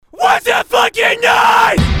What's that fucking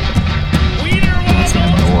noise?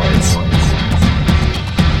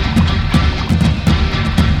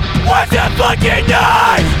 What's that fucking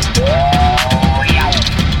noise?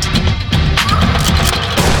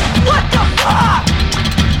 What the fuck?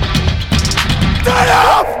 Turn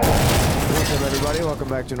off! What's up, everybody? Welcome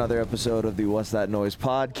back to another episode of the What's That Noise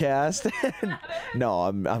podcast. No,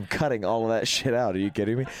 I'm cutting all of that shit out. Are you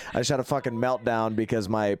kidding me? I just had a fucking meltdown because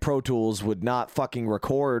my Pro Tools would not fucking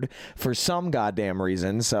record for some goddamn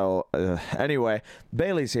reason. So, anyway,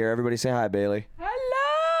 Bailey's here. Everybody say hi, Bailey. Hello,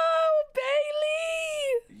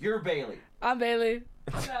 Bailey. You're Bailey. I'm Bailey.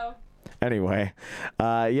 Hello. Anyway,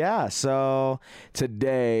 yeah, so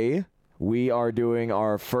today we are doing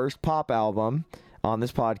our first pop album on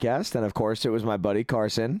this podcast, and of course it was my buddy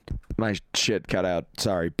Carson. My shit cut out,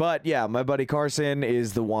 sorry. But yeah, my buddy Carson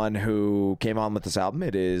is the one who came on with this album.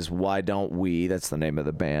 It is Why Don't We, that's the name of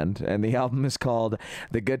the band, and the album is called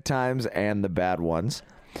The Good Times and the Bad Ones.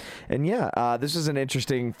 And yeah, this is an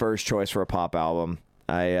interesting first choice for a pop album.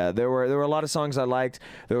 There were a lot of songs I liked.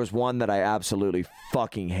 There was one that I absolutely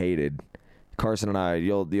fucking hated. Carson and I,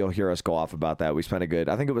 you'll hear us go off about that. We spent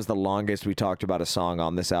I think it was the longest we talked about a song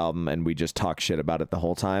on this album, and we just talked shit about it the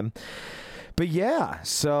whole time. But yeah,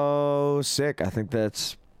 so sick. I think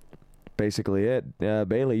that's basically it.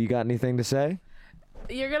 Bailey, you got anything to say?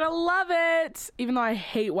 You're gonna love it. Even though I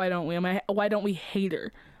hate Why Don't We, I'm a Why Don't We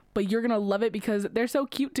hater. But you're gonna love it because they're so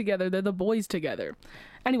cute together. They're the boys together.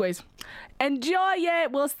 Anyways, enjoy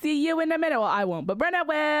it. We'll see you in a minute. Well, I won't, but Brenna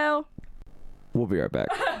will. We'll be right back.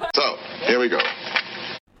 So, here we go.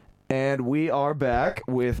 And we are back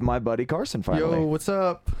with my buddy Carson finally. Yo, what's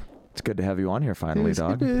up? It's good to have you on here finally,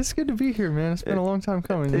 dog. It's good to be here, man. It's been a long time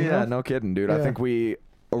coming. You know? No kidding, dude. Yeah. I think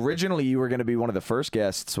originally you were going to be one of the first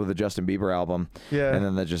guests with the Justin Bieber album. Yeah. And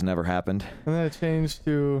then that just never happened. And then it changed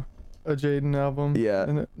to a Jaden album.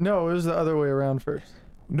 Yeah. No, it was the other way around first.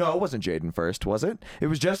 No, it wasn't Jaden first, was it? It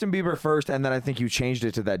was Justin Bieber first, and then I think you changed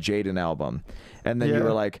it to that Jaden album. And then you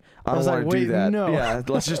were like, I don't want to do that. No. Yeah,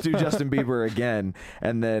 let's just do Justin Bieber again.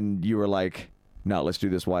 And then you were like, no, let's do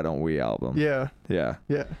this Why Don't We album. Yeah. Yeah.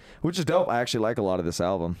 Yeah. Which is dope. I actually like a lot of this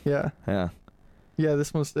album. Yeah. Yeah. Yeah,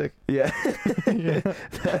 this one's sick. Yeah. Yeah.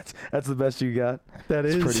 That's the best you got? That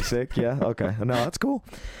is. It's pretty sick, yeah. Okay. No, that's cool.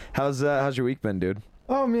 How's your week been, dude?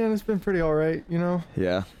 Oh, man, it's been pretty all right, you know?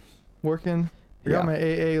 Yeah. Working. I got my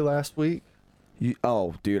AA last week.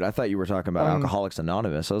 Dude, I thought you were talking about Alcoholics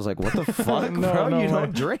Anonymous. I was like, what the fuck, No, bro? no, You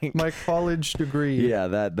don't drink. My college degree. Yeah,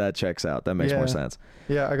 that checks out. That makes more sense.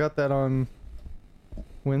 Yeah, I got that on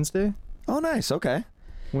Wednesday. Oh, nice. Okay.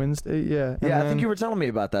 Wednesday, yeah. And Yeah, I think you were telling me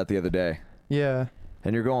about that the other day. Yeah.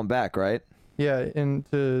 And you're going back, right? Yeah, and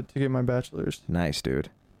to get my bachelor's. Nice, dude.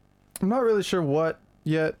 I'm not really sure what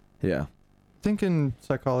yet. Yeah. Thinking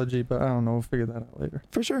psychology, but I don't know. We'll figure that out later.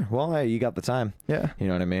 For sure. Well, hey, you got the time. Yeah. You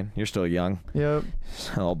know what I mean? You're still young. Yep.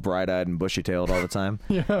 All bright-eyed and bushy-tailed all the time.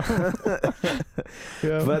 Yeah.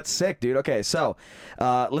 Yeah. But sick, dude. Okay, so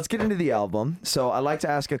let's get into the album. So I like to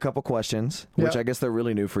ask a couple questions, which I guess they're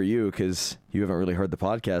really new for you because you haven't really heard the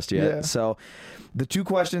podcast yet. Yeah. So the two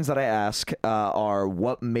questions that I ask are,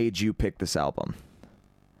 what made you pick this album?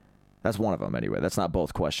 That's one of them, anyway. That's not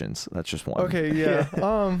both questions. That's just one. Okay, yeah.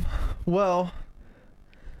 Well,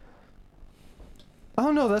 I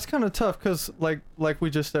don't know. That's kind of tough because, like we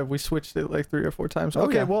just said, we switched it like 3 or 4 times. Oh,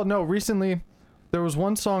 Okay, yeah. well, no. Recently, there was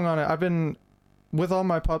one song on it. I've been, with all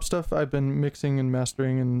my pop stuff, I've been mixing and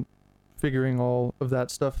mastering and figuring all of that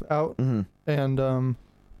stuff out. Mm-hmm. And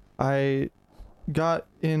I got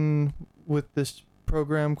in with this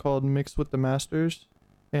program called Mix with the Masters,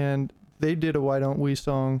 and they did a Why Don't We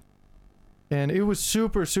song. And it was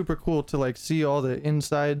super, super cool to like see all the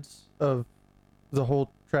insides of the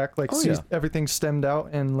whole track, like see everything stemmed out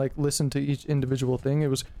and like listen to each individual thing. It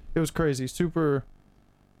was crazy, super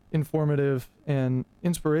informative and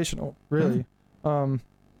inspirational, really. Mm-hmm.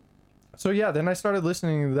 So yeah, then I started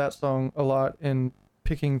listening to that song a lot and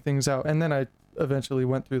picking things out. And then I eventually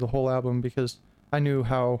went through the whole album because I knew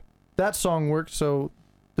how that song worked. So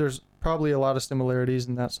there's probably a lot of similarities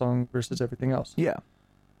in that song versus everything else. Yeah.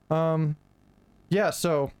 Yeah,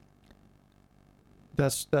 so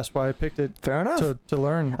that's why I picked it. Fair enough. To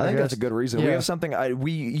learn. I think that's a good reason. Yeah. We have something.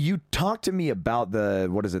 You talked to me about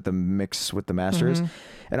the Mix with the Masters,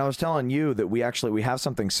 and I was telling you that we have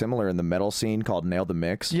something similar in the metal scene called Nail the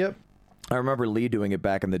Mix. Yep. I remember Lee doing it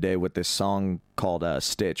back in the day with this song called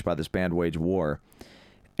Stitch by this band Wage War.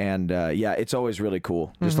 And yeah, it's always really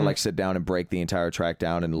cool just to like sit down and break the entire track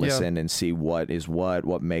down and listen and see what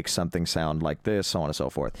makes something sound like this, so on and so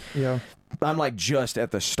forth. Yeah. I'm like just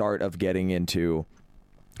at the start of getting into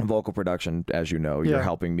vocal production, as you know. You're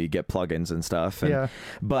helping me get plugins and stuff. And,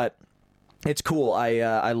 but it's cool.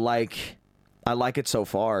 I like it so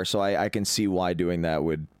far, so I can see why doing that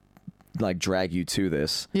would like drag you to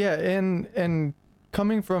this. Yeah, and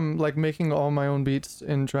coming from like making all my own beats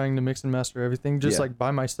and trying to mix and master everything just like by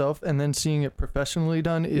myself, and then seeing it professionally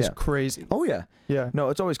done is crazy. Oh yeah. No,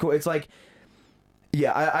 it's always cool. It's like,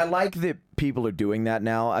 I like that people are doing that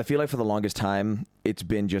now. I feel like for the longest time it's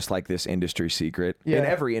been just like this industry secret in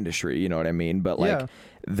every industry, you know what I mean? But like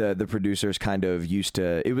the producers kind of used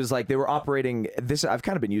to, it was like they were operating this, I've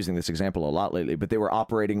kind of been using this example a lot lately, but they were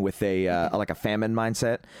operating with a like a famine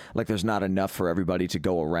mindset. Like there's not enough for everybody to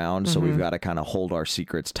go around, so we've got to kind of hold our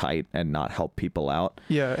secrets tight and not help people out.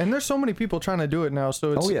 Yeah, and there's so many people trying to do it now,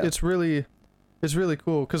 so it's really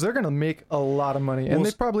cool because they're gonna make a lot of money, and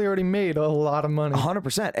they probably already made a lot of money.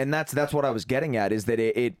 100%, and that's what I was getting at, is that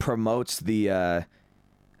it promotes the.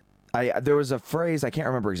 There was a phrase, I can't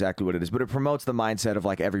remember exactly what it is, but it promotes the mindset of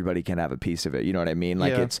like everybody can have a piece of it. You know what I mean?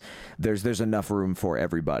 Like there's enough room for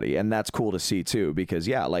everybody, and that's cool to see too. Because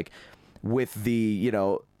like with the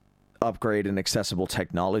upgrade and accessible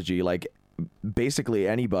technology, like basically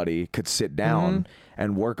anybody could sit down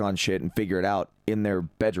and work on shit and figure it out in their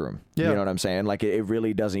bedroom. You know what I'm saying? Like it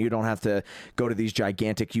really doesn't, you don't have to go to these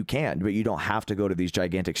gigantic, you can, but you don't have to go to these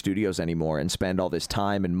gigantic studios anymore and spend all this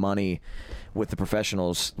time and money with the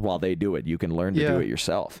professionals while they do it. You can learn to do it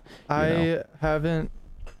yourself. I haven't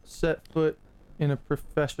set foot in a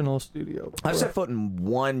professional studio before. I've set foot in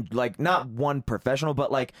one, like not one professional,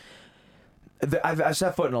 but like I've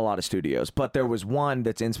set foot in a lot of studios, but there was one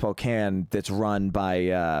that's in Spokane that's run by,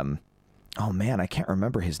 oh man, I can't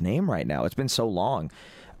remember his name right now. It's been so long.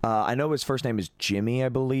 I know his first name is Jimmy, I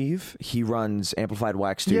believe. He runs Amplified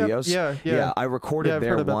Wax Studios. Yeah. I recorded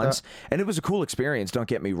there once, and it was a cool experience. Don't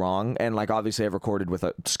get me wrong. And like obviously, I've recorded with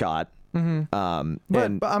Scott. But I'm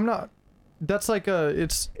not. That's like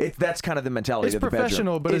that's kind of the mentality. It's of the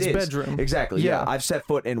professional, bedroom. but it's bedroom. Exactly. Yeah. I've set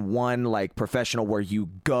foot in one like professional where you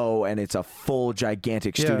go and it's a full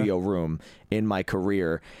gigantic studio room in my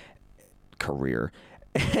career,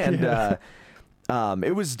 and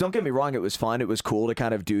it was. Don't get me wrong. It was fun. It was cool to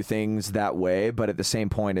kind of do things that way, but at the same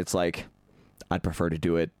point, it's like I'd prefer to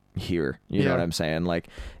do it here. You know what I'm saying? Like,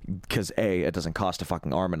 because A, it doesn't cost a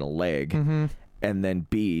fucking arm and a leg. And then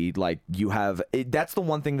B, like you have, that's the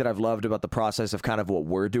one thing that I've loved about the process of kind of what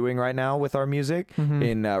we're doing right now with our music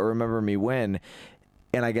in Remember Me When,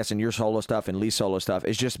 and I guess in your solo stuff and Lee's solo stuff,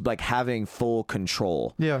 is just like having full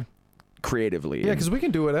control. Creatively. Yeah, because we can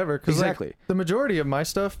do whatever. Exactly. Like, the majority of my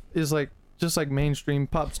stuff is like just like mainstream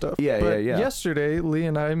pop stuff. Yeah. Yesterday, Lee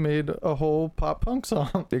and I made a whole pop punk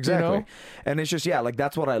song. Exactly. And it's just, like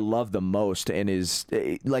that's what I love the most. And is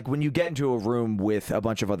like when you get into a room with a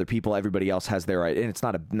bunch of other people, everybody else has their, and it's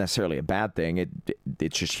not necessarily a bad thing.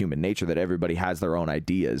 It's just human nature that everybody has their own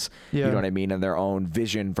ideas. You know what I mean? And their own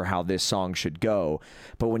vision for how this song should go.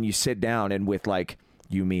 But when you sit down and with like,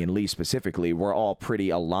 you, me, and Lee specifically, we're all pretty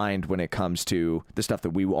aligned when it comes to the stuff that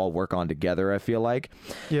we all work on together, I feel like.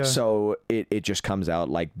 So it just comes out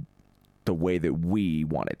like the way that we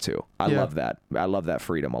want it to. I love that. I love that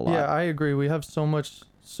freedom a lot. Yeah, I agree. We have so much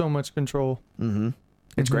control.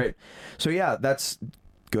 It's great. So that's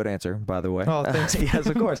good answer, by the way. Oh, thanks. Yes,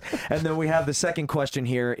 of course. And then we have the second question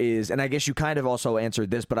here is, and I guess you kind of also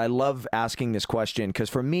answered this, but I love asking this question because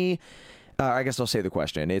for me, I guess I'll say the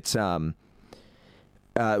question. It's,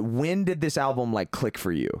 when did this album like click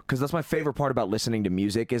for you? Because that's my favorite part about listening to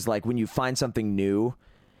music is like when you find something new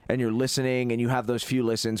and you're listening and you have those few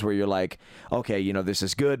listens where you're like, okay, this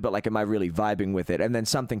is good, but like, am I really vibing with it? And then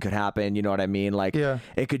something could happen, you know what I mean? Like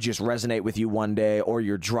it could just resonate with you one day, or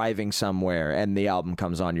you're driving somewhere and the album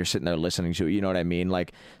comes on, you're sitting there listening to it, you know what I mean?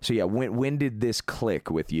 Like, so when did this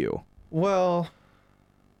click with you? Well,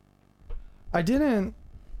 I didn't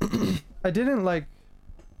like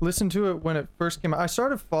listen to it when it first came out. I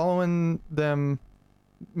started following them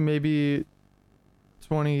maybe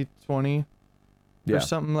 2020 or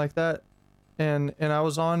something like that, and I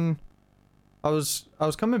was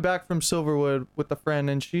coming back from Silverwood with a friend,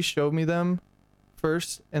 and she showed me them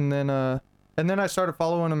first, and then I started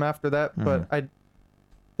following them after that. But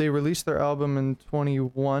they released their album in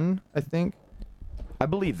 21, I think. I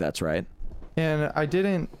believe that's right. And I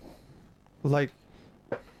didn't like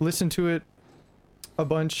listen to it a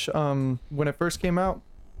bunch when it first came out,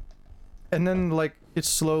 and then like it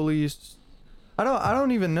slowly, I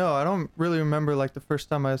don't even know, I don't really remember like the first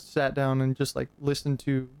time I sat down and just like listened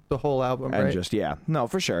to the whole album, and right? just no,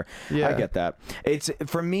 for sure. I get that. It's,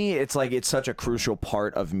 for me, it's like it's such a crucial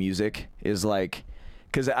part of music, is like,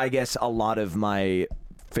 because I guess a lot of my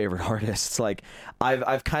favorite artists. Like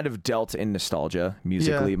I've kind of dealt in nostalgia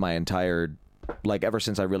musically my entire, like ever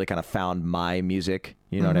since I really kind of found my music,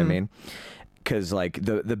 you know what I mean? Because like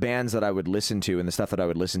the bands that I would listen to and the stuff that I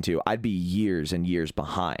would listen to, I'd be years and years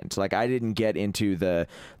behind. Like I didn't get into the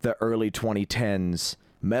early 2010s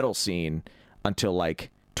metal scene until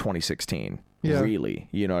like 2016, really,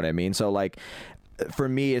 you know what I mean? So like for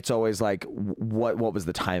me, it's always like what was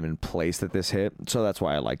the time and place that this hit? So that's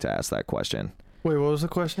why I like to ask that question. Wait, what was the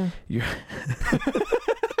question?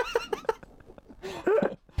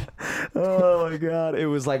 Oh my god, it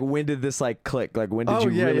was like, when did this like click? Like when did you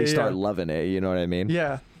really start loving it? You know what I mean?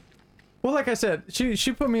 Yeah. Well, like I said, she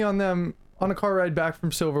put me on them on a car ride back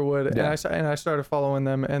from Silverwood, and I started following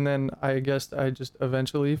them, and then I guess I just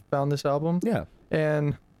eventually found this album. Yeah.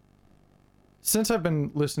 And since I've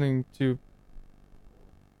been listening to,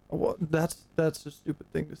 well, that's a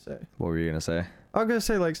stupid thing to say. What were you gonna say? I'm gonna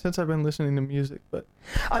say like since I've been listening to music, but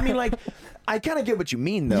I mean, like, I kind of get what you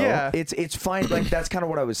mean though. Yeah. It's fine. Like that's kind of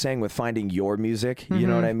what I was saying with finding your music. You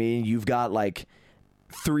know what I mean? You've got like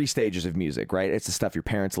 3 stages of music, right? It's the stuff your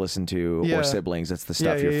parents listen to or siblings. It's the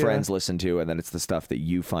stuff your friends listen to, and then it's the stuff that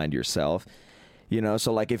you find yourself. You know,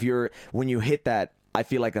 so like when you hit that, I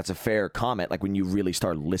feel like that's a fair comment. Like when you really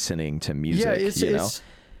start listening to music. Yeah, it's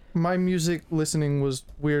my music listening was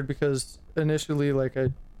weird because initially, like I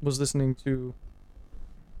was listening to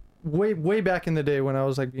way back in the day when I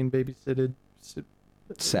was like being babysitted.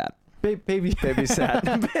 Sat. Baby sat.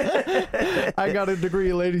 I got a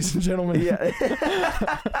degree, ladies and gentlemen. Yeah.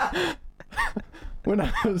 When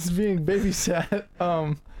I was being babysat,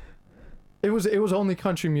 it was only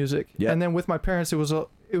country music. Yeah. And then with my parents, it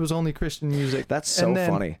was only Christian music. That's so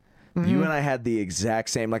funny. You and I had the exact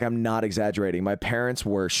same, like I'm not exaggerating. My parents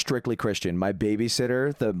were strictly Christian. My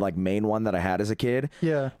babysitter, the like main one that I had as a kid,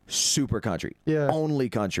 super country. Yeah. Only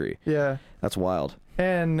country. Yeah. That's wild.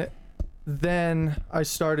 And then I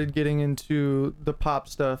started getting into the pop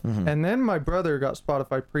stuff. And then my brother got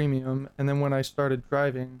Spotify Premium, and then when I started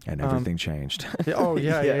driving, and everything changed.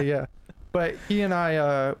 Yeah. But he and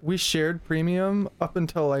I we shared Premium up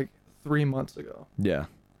until like 3 months ago. Yeah.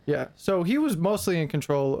 Yeah, so he was mostly in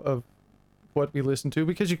control of what we listened to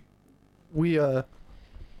because we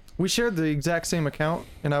shared the exact same account,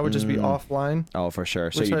 and I would just be offline. Oh, for sure.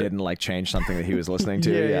 So you didn't like change something that he was listening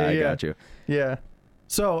to? Yeah, I got you. Yeah.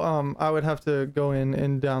 So I would have to go in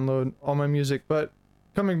and download all my music, but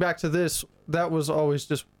coming back to this, that was always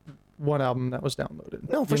just one album that was downloaded.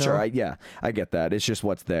 No, for sure. I get that. It's just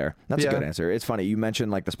what's there. That's a good answer. It's funny. You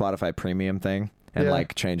mentioned like the Spotify Premium thing. And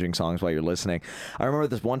like changing songs while you're listening. I remember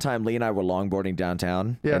this one time Lee and I were longboarding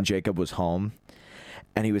downtown and Jacob was home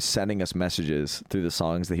and he was sending us messages through the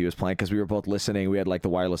songs that he was playing because we were both listening. We had like the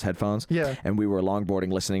wireless headphones and we were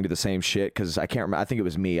longboarding listening to the same shit because I can't remember. I think it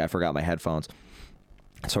was me. I forgot my headphones.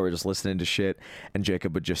 So we're just listening to shit and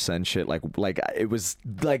Jacob would just send shit like it was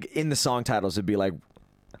like in the song titles it'd be like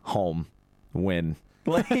home, win.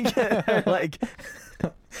 Like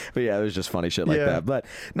but yeah, it was just funny shit like that. But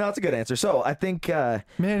no, it's a good answer. So I think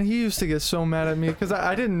man, he used to get so mad at me because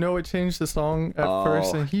I didn't know it changed the song at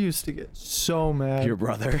first, and he used to get so mad. Your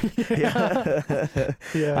brother. Yeah.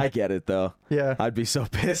 I get it though. Yeah, I'd be so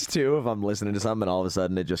pissed too if I'm listening to something and all of a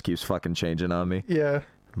sudden it just keeps fucking changing on me. Yeah,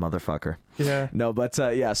 motherfucker. Yeah. No, but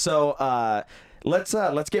yeah. So let's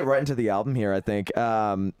get right into the album here. I think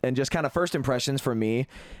and just kind of first impressions for me.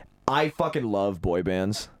 I fucking love boy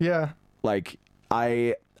bands. Yeah. Like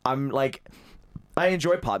I'm like, I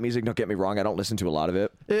enjoy pop music. Don't get me wrong. I don't listen to a lot of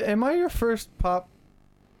it. Am I your first pop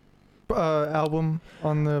album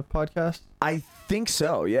on the podcast? I think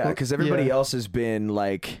so. Yeah, because everybody else has been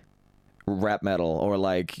like rap metal or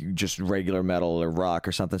like just regular metal or rock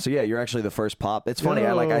or something. So yeah, you're actually the first pop. It's funny.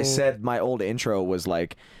 I said my old intro was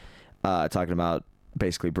like talking about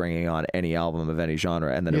basically bringing on any album of any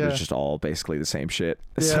genre, and then it was just all basically the same shit.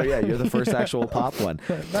 So yeah, you're the first actual pop one.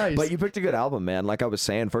 Nice. But you picked a good album, man. Like I was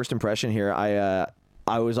saying, first impression here,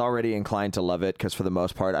 I was already inclined to love it because for the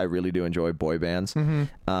most part I really do enjoy boy bands.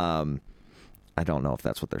 I don't know if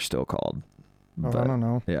that's what they're still called. But, I don't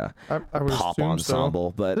know. Yeah, I would pop assume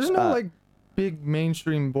ensemble. So. But there's no like big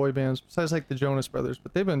mainstream boy bands besides like the Jonas Brothers,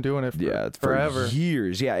 but they've been doing it for forever. For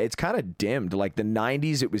years. Yeah, it's kind of dimmed. Like the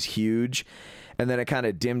 90s it was huge, and then it kind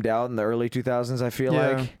of dimmed out in the early 2000s, I feel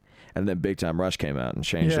like. And then Big Time Rush came out and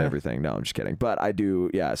changed everything. No, I'm just kidding. But I do,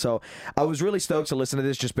 so I was really stoked to listen to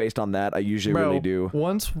this just based on that. I usually really do.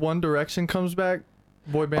 Once One Direction comes back,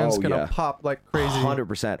 boy band's gonna pop like crazy.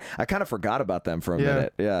 100%. I kind of forgot about them for a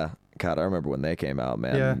minute. Yeah. God, I remember when they came out,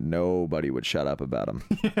 man. Yeah. Nobody would shut up about them.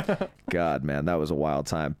 God, man, that was a wild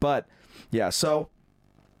time. But yeah, so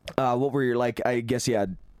what were your, like, I guess,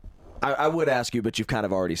 I would ask you, but you've kind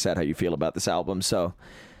of already said how you feel about this album, so.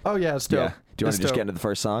 Oh yeah, it's dope. Yeah. Do you want It's to just dope. get into the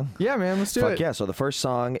first song? Yeah, man, let's do Fuck it. yeah. So the first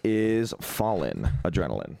song is Fallen,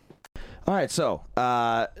 Adrenaline. All right, so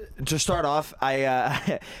to start off,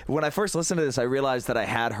 I when I first listened to this, I realized that I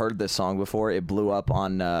had heard this song before. It blew up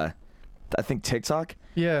on, I think, TikTok.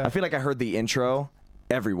 Yeah. I feel like I heard the intro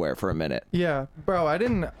everywhere for a minute. Yeah, bro, I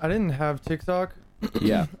didn't have TikTok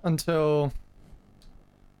Yeah. until,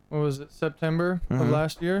 what was it, September of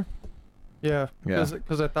last year? Yeah, Yeah.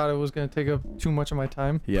 because I thought it was going to take up too much of my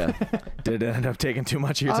time. Yeah. Did it end up taking too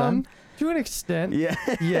much of your time? To an extent. Yeah.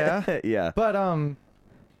 Yeah. Yeah. But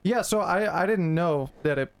yeah, so I didn't know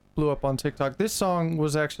that it blew up on TikTok. This song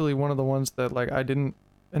was actually one of the ones that like I didn't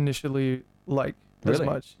initially like as Really?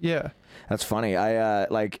 much. Yeah. That's funny. I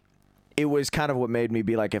like it was kind of what made me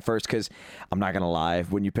be like at first, because I'm not gonna lie,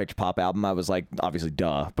 when you picked pop album, I was like, obviously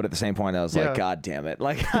duh, but at the same point I was Yeah. like, god damn it,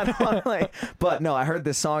 like I don't wanna, like, but no, I heard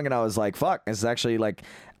this song and I was like, fuck, this is actually, like,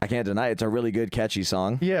 I can't deny it. It's a really good catchy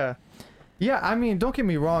song. Yeah. Yeah, I mean, don't get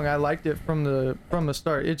me wrong, I liked it from the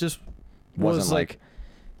start. It just Wasn't was like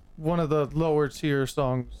one of the lower tier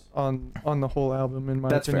songs on the whole album, in my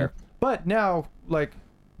That's opinion. fair. But now, like,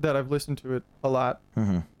 that I've listened to it a lot,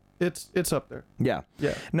 it's up there. Yeah.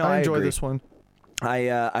 Yeah. No, I I enjoy agree. this one.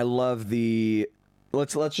 I love the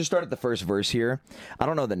let's just start at the first verse here. I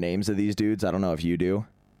don't know the names of these dudes. I don't know if you do.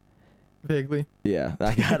 Vaguely. Yeah,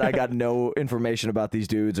 I got no information about these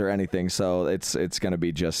dudes or anything, so it's gonna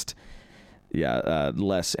be just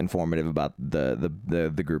less informative about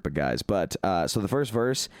the group of guys. But so the first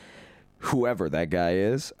verse, whoever that guy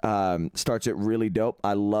is, starts it really dope.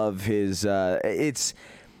 I love his.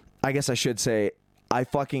 I guess I should say, I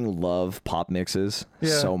fucking love pop mixes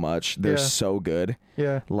so much. They're so good.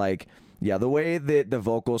 Yeah. Like, yeah, the way that the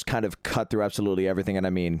vocals kind of cut through absolutely everything, and I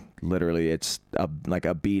mean, literally, it's like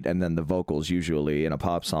a beat and then the vocals usually in a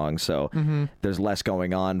pop song, so there's less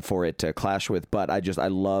going on for it to clash with, but I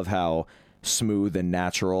love how smooth and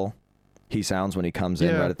natural he sounds when he comes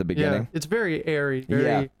in right at the beginning. Yeah. It's very airy,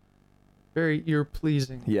 very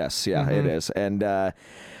ear-pleasing. Yes, yeah, it is. And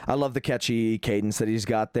I love the catchy cadence that he's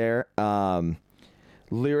got there.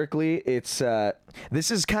 Lyrically, it's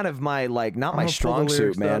this is kind of my, like, not my strong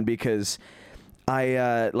suit, man, because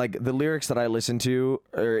I like the lyrics that I listen to,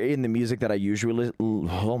 or in the music that I usually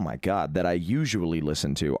that I usually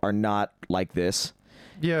listen to, are not like this.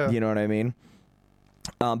 Yeah. You know what I mean?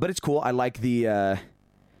 But it's cool. I like the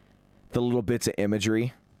little bits of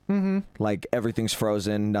imagery. Like, everything's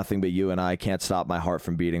frozen, nothing but you and I, can't stop my heart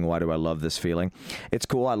from beating, why do I love this feeling? It's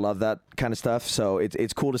cool. I love that kind of stuff. So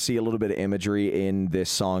it's cool to see a little bit of imagery in this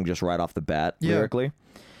song just right off the bat, lyrically.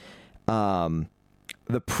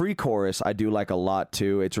 The pre-chorus I do like a lot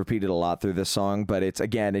too. It's repeated a lot through this song, but it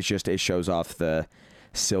shows off the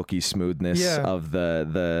silky smoothness of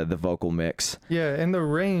the vocal mix. Yeah, and the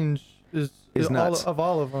range is nuts.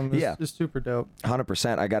 all of them is super dope.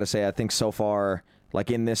 100%. I gotta say, I think so far, like,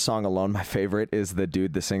 in this song alone, my favorite is the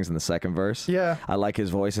dude that sings in the second verse. Yeah. I like his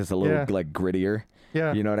voice. It's a little like grittier.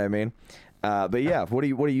 Yeah. You know what I mean? But yeah, what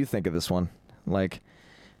do you think of this one? Like,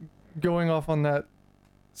 Going off on that,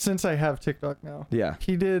 since I have TikTok now. yeah.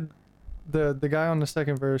 He did the guy on the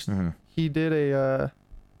second verse. He did a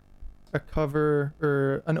cover,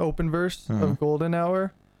 or an open verse of Golden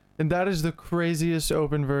Hour, and that is the craziest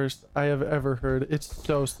open verse I have ever heard. It's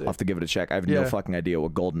so sick. I'll have to give it a check. I have no fucking idea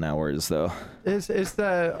what Golden Hour is, though. It's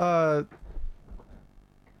that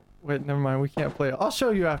wait, never mind. We can't play it. I'll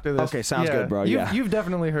show you after this. Okay, sounds good, bro. You've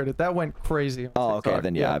definitely heard it. That went crazy on Oh, okay. TikTok.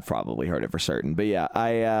 Then I've probably heard it for certain. But yeah,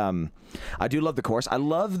 I do love the chorus. I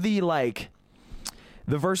love the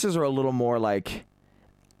verses are a little more like,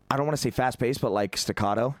 I don't want to say fast paced, but like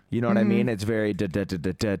staccato. You know what I mean? It's very da da da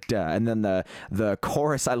da da da. And then the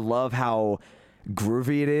chorus, I love how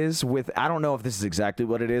groovy it is with, I don't know if this is exactly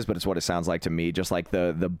what it is, but it's what it sounds like to me. Just like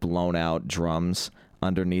the blown out drums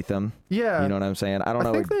underneath them. Yeah. You know what I'm saying? I don't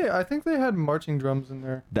know. I think they had marching drums in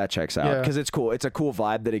there. That checks out because it's cool. It's a cool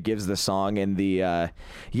vibe that it gives the song, and the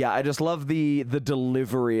I just love the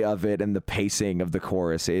delivery of it and the pacing of the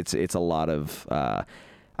chorus. It's a lot of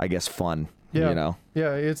I guess fun. Yeah. You know.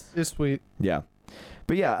 Yeah, it's sweet. Yeah,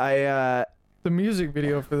 but yeah, The music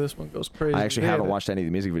video for this one goes crazy. I actually haven't watched any of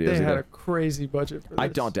the music videos. They had either. a crazy budget for this. I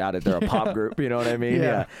don't doubt it. They're a pop group. You know what I mean?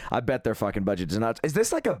 Yeah. I bet their fucking budget is nuts. Is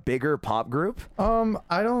this like a bigger pop group?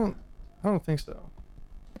 I don't think so.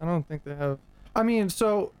 I don't think they have. I mean,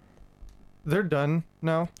 so they're done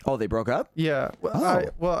now. Oh, they broke up? Yeah. Oh.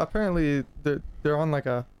 Well, apparently they're on like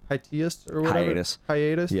a hiatus or whatever.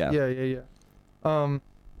 Hiatus. Yeah. Yeah.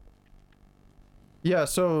 Yeah.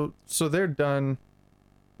 So they're done.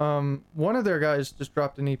 One of their guys just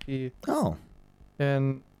dropped an EP. Oh.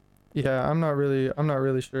 And Yeah, I'm not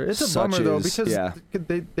really sure. It's a Such bummer though, is- because yeah.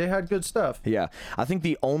 they had good stuff. Yeah, I think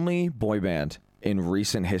the only boy band in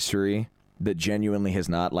recent history that genuinely has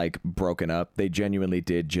not like broken up, they genuinely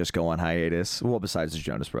did just go on hiatus. Well, besides the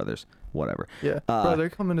Jonas Brothers, whatever. Yeah, bro, they're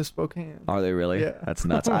coming to Spokane. Are they really? Yeah. That's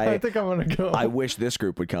nuts. I think I'm gonna go. I wish this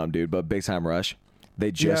group would come, dude. But Big Time Rush, they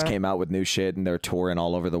just Yeah. came out with new shit and they're touring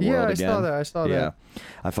all over the world Yeah, I again. saw that. I saw Yeah,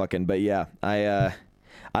 that. but yeah,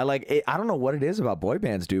 I like it. I don't know what it is about boy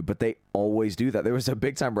bands, dude, but they always do that. There was a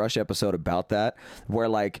Big Time Rush episode about that where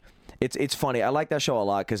like it's funny. I like that show a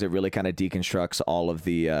lot because it really kind of deconstructs all of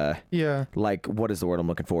the Yeah. like what is the word I'm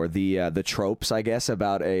looking for? The tropes, I guess,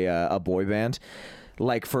 about a boy band.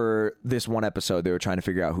 Like for this one episode, they were trying to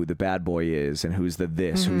figure out who the bad boy is and who's the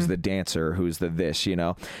this, who's the dancer, who's the this, you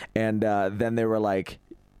know? And then they were like,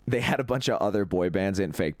 they had a bunch of other boy bands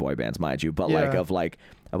and fake boy bands, mind you, but like Yeah. of like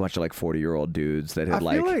a bunch of like 40-year-old dudes that had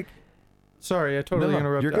I feel like. Sorry, I totally No,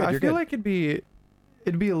 interrupted. you're good, I you're feel good. like it'd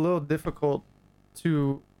be a little difficult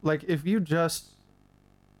to like if you just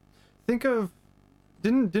think of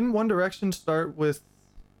didn't One Direction start with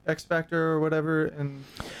X Factor or whatever, and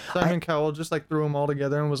Simon Cowell just like threw them all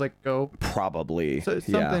together and was like, go. probably, So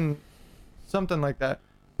yeah. something like that.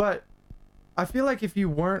 But I feel like if you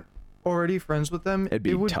weren't already friends with them, It'd be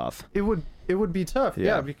it would, tough. It would be tough.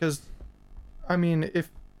 Yeah. Yeah, because I mean,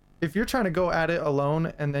 if you're trying to go at it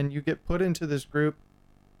alone and then you get put into this group,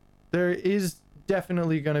 there is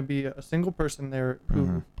definitely going to be a single person there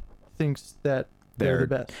who thinks that they're the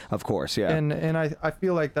best. Of course, yeah. And I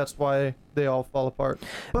feel like that's why they all fall apart.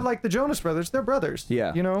 But like the Jonas Brothers, they're brothers.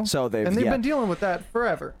 Yeah. You know? So they've been dealing with that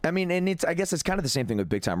forever. I mean, and I guess it's kind of the same thing with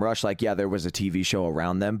Big Time Rush. Like, yeah, there was a TV show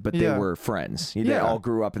around them, but they Yeah. were friends. They Yeah. all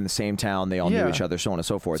grew up in the same town. They all knew Yeah. each other, so on and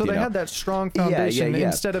so forth. So you they know? had that strong Yeah, foundation yeah.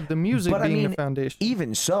 instead of the music But I being mean, the foundation.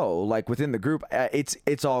 even so, like within the group,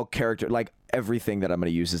 it's all character. Like everything that I'm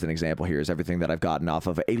going to use as an example here is everything that I've gotten off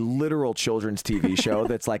of a literal children's TV show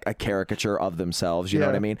that's like a caricature of themselves. You know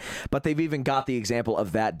Yeah. what I mean? But they've even got the example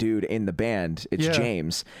of that dude in the band. It's Yeah.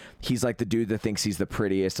 James. He's like the dude that thinks he's the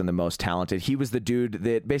prettiest and the most talented. He was the dude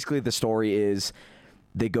that basically the story is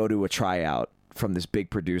they go to a tryout from this big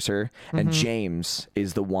producer and James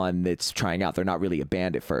is the one that's trying out. They're not really a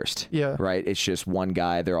band at first. Yeah. Right? It's just one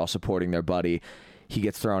guy. They're all supporting their buddy. He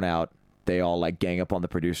gets thrown out. They all like gang up on the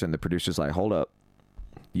producer and the producer's like, hold up.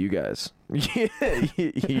 You guys.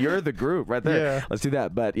 You're the group right there. Yeah. Let's do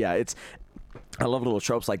that. But yeah, I love little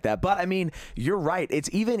tropes like that. But I mean, you're right. It's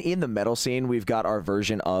even in the metal scene, we've got our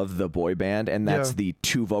version of the boy band, and that's Yeah. the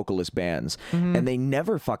two vocalist bands. And they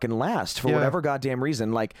never fucking last for Yeah. whatever goddamn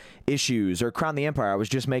reason. Like Issues or Crown the Empire. I was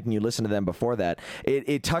just making you listen to them before that.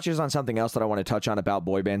 It touches on something else that I want to touch on about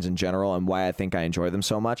boy bands in general and why I think I enjoy them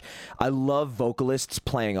so much. I love vocalists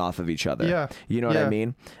playing off of each other. Yeah. You know what I Yeah.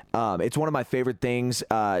 mean? It's one of my favorite things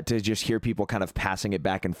to just hear people kind of passing it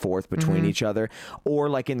back and forth between each other, or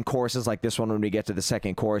like in choruses like this one when we get to the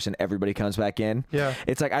second chorus and everybody comes back in. Yeah.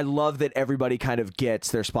 It's like I love that everybody kind of gets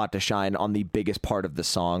their spot to shine on the biggest part of the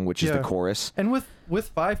song, which is the Yeah. chorus. And with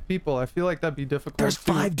 5 people, I feel like that'd be difficult. There's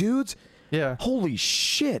too. 5 dudes? Yeah. Holy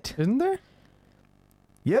shit. Isn't there?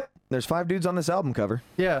 Yep. There's 5 dudes on this album cover.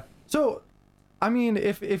 Yeah. So, I mean,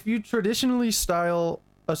 if you traditionally style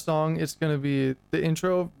a song, it's gonna be the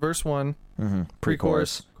intro, verse 1,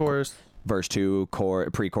 Pre-chorus, chorus. verse 2,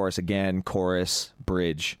 pre-chorus again, chorus,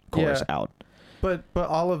 bridge, chorus Yeah. out. But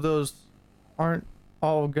all of those aren't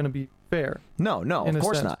all gonna be fair. No, in of a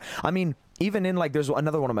course sense. not. I mean, even in like, there's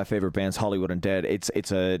another one of my favorite bands, Hollywood Undead.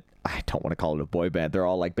 It's a, I don't want to call it a boy band. They're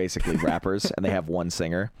all like basically rappers and they have one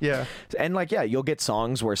singer. Yeah. And like, yeah, you'll get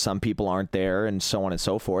songs where some people aren't there and so on and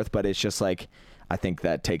so forth. But it's just like, I think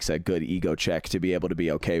that takes a good ego check to be able to be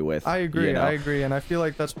okay with. I agree. you know, I agree, and I feel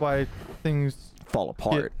like that's why things fall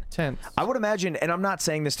apart. get tense. I would imagine, and I'm not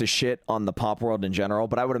saying this to shit on the pop world in general,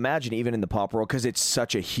 but I would imagine even in the pop world, because it's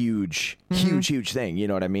such a huge thing, you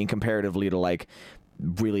know what I mean, comparatively to like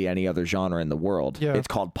really any other genre in the world. Yeah. It's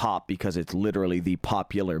called pop because it's literally the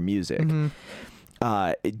popular music.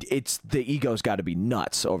 It's the ego's got to be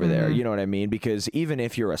nuts over there, you know what I mean? Because even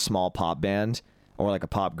if you're a small pop band or like a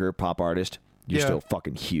pop group, pop artist, you're Yeah. still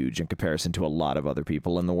fucking huge in comparison to a lot of other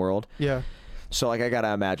people in the world. Yeah. So like I gotta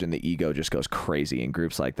imagine the ego just goes crazy in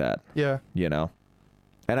groups like that. Yeah. You know?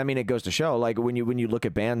 And I mean, it goes to show, like when you look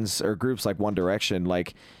at bands or groups like One Direction,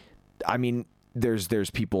 like, I mean, there's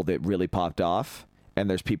people that really popped off and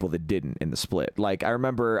there's people that didn't in the split. Like I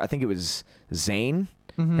remember, I think it was Zayn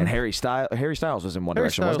and Harry Styles. Harry Styles was in One Harry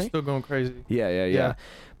Direction, Styles wasn't he? still going crazy. Yeah. Yeah.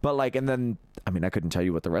 But like, and then, I mean, I couldn't tell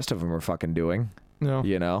you what the rest of them were fucking doing. No.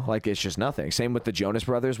 You know, like it's just nothing. Same with the Jonas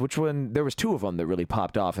Brothers, which one, there was 2 of them that really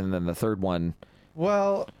popped off, and then the third one.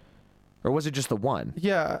 Well, Or was it just the one?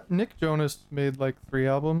 Yeah, Nick Jonas made like 3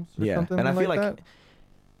 albums or something and I feel that.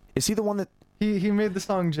 Is he the one that... He made the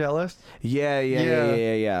song Jealous.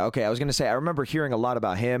 Yeah. Okay, I was gonna say I remember hearing a lot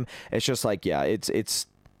about him. It's just like, yeah, it's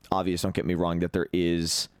obvious. Don't get me wrong that there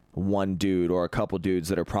is one dude or a couple dudes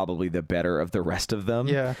that are probably the better of the rest of them.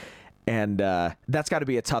 Yeah. And that's got to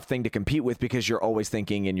be a tough thing to compete with because you're always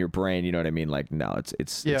thinking in your brain, you know what I mean? Like, no,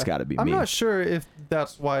 it's got to be me. I'm not sure if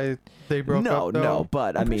that's why they broke up. No,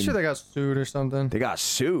 but I'm I mean, pretty sure they got sued or something. They got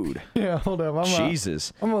sued. Yeah, hold up.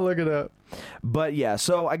 Jesus. I'm gonna look it up. But yeah,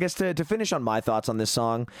 so I guess to finish on my thoughts on this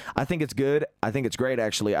song, I think it's good. I think it's great,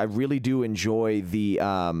 actually. I really do enjoy the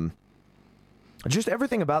just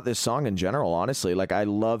everything about this song in general, honestly. Like, I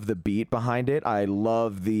love the beat behind it. I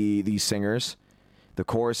love the singers. The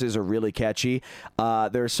choruses are really catchy.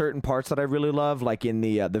 There are certain parts that I really love, like in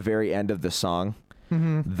the very end of the song,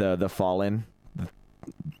 the Fallen.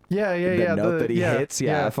 The note that he hits.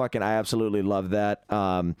 I absolutely love that.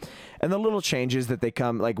 And the little changes that they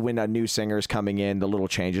come, like when a new singer's coming in, the little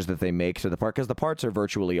changes that they make to the part, because the parts are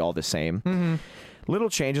virtually all the same. Little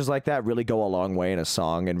changes like that really go a long way in a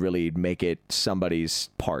song and really make it somebody's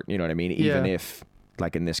part. You know what I mean? Even if,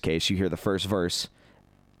 like in this case, you hear the first verse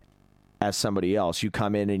as somebody else, you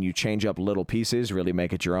come in and you change up little pieces, really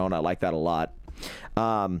make it your own. I like that a lot.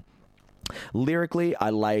 Lyrically,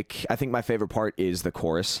 I think my favorite part is the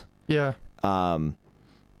chorus. Yeah. Pardon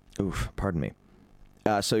me.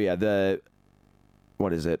 What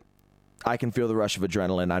is it? I can feel the rush of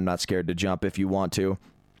adrenaline. I'm not scared to jump if you want to.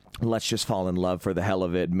 Let's just fall in love for the hell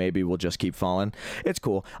of it. Maybe we'll just keep falling. It's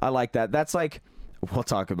cool. I like that. That's like, we'll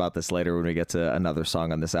talk about this later when we get to another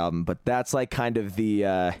song on this album, but that's like kind of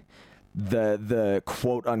the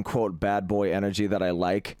quote unquote bad boy energy that I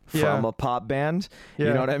like from a pop band.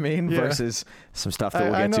 You know what I mean? Versus some stuff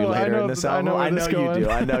that we'll get to later in this album. I know you do.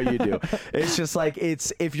 I know you do. It's just like,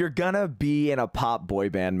 if you're gonna be in a pop boy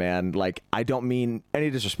band, man, like, I don't mean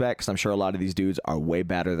any disrespect, because I'm sure a lot of these dudes are way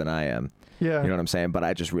better than I am. Yeah. You know what I'm saying? But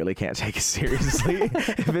I just really can't take it seriously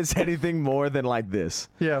if it's anything more than like this.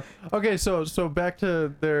 Yeah. Okay, so back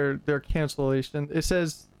to their cancellation. It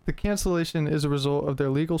says the cancellation is a result of their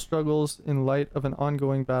legal struggles in light of an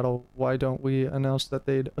ongoing battle. Why don't we announce that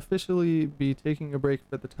they'd officially be taking a break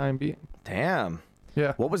for the time being? Damn.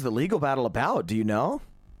 Yeah. What was the legal battle about? Do you know?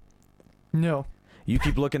 No. You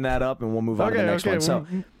keep looking that up and we'll move on to the next one. So,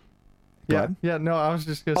 no, I was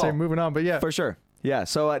just going to say moving on, but yeah. For sure. Yeah,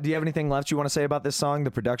 so do you have anything left you want to say about this song,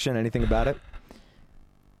 the production, anything about it?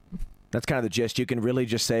 That's kind of the gist. You can really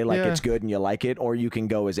just say, like, it's good and you like it, or you can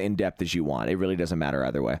go as in-depth as you want. It really doesn't matter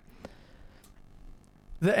either way.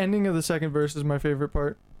 The ending of the second verse is my favorite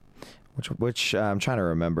part. Which I'm trying to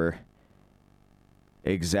remember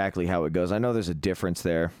exactly how it goes. I know there's a difference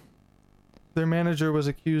there. Their manager was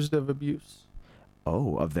accused of abuse.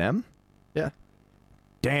 Oh, of them? Yeah.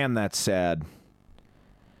 Damn, that's sad.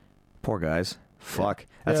 Poor guys. Fuck.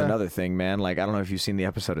 That's another thing, man. Like, I don't know if you've seen the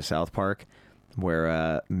episode of South Park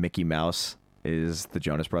where Mickey Mouse is the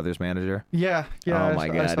Jonas Brothers manager. Yeah. Oh my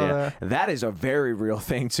God. That is a very real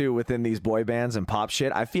thing too within these boy bands and pop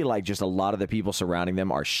shit. I feel like just a lot of the people surrounding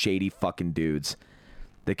them are shady fucking dudes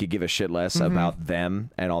that could give a shit less about them,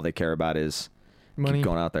 and all they care about is money. Keep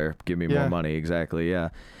going out there, give me more money. Exactly. Yeah.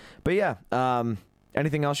 But yeah.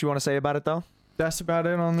 Anything else you want to say about it though? That's about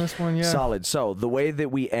it on this one, yeah. Solid. So the way that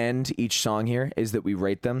we end each song here is that we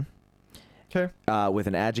rate them. Okay. With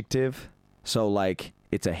an adjective. So like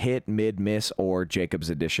it's a hit, mid, miss, or Jacob's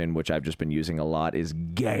edition, which I've just been using a lot, is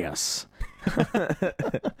gas.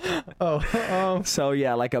 So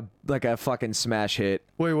yeah, like a fucking smash hit.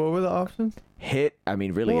 Wait, what were the options? Hit. I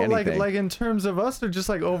mean, really anything. Like in terms of us, or just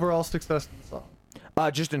like overall success of the song?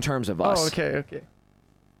 Just in terms of us. Oh, okay.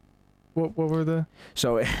 What were the?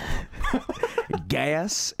 So,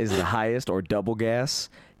 gas is the highest, or double gas.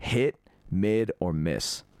 Hit, mid, or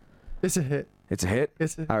miss. It's a hit. It's a hit?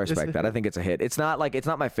 I respect that. I think it's a hit. It's not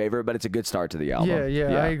my favorite, but it's a good start to the album.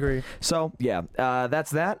 Yeah, I agree. So, yeah,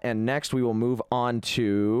 that's that. And next we will move on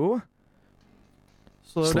to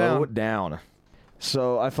Slow It Down.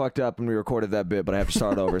 So I fucked up and we recorded that bit, but I have to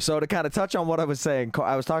start over. So to kind of touch on what I was saying,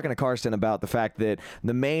 I was talking to Carson about the fact that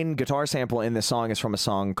the main guitar sample in this song is from a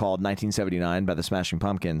song called 1979 by the Smashing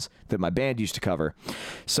Pumpkins that my band used to cover.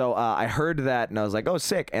 So I heard that and I was like, oh,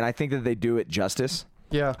 sick. And I think that they do it justice.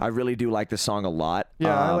 Yeah. I really do like this song a lot.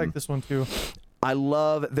 Yeah, I like this one too. I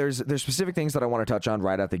love, there's specific things that I want to touch on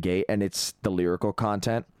right out the gate, and it's the lyrical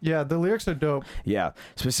content. Yeah, the lyrics are dope. Yeah,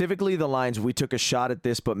 specifically the lines, we took a shot at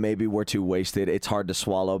this, but maybe we're too wasted. It's hard to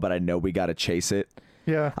swallow, but I know we got to chase it.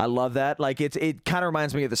 Yeah. I love that. Like, it kind of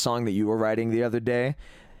reminds me of the song that you were writing the other day,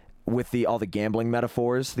 with all the gambling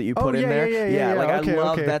metaphors that you Oh, put in there. yeah. Like Okay, I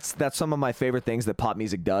love okay. that's some of my favorite things that pop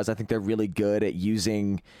music does. I think they're really good at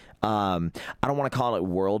using. I don't want to call it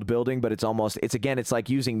world building, but it's like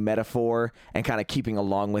using metaphor and kind of keeping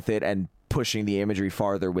along with it and pushing the imagery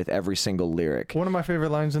farther with every single lyric. One of my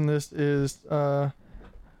favorite lines in this is,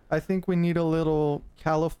 I think we need a little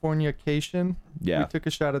Californication. Yeah. We took a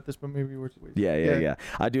shot at this, but maybe we're too late. Yeah.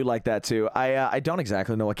 I do like that too. I don't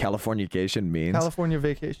exactly know what Californication means. California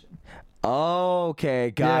vacation.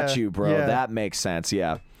 Okay, got you, bro. Yeah. That makes sense.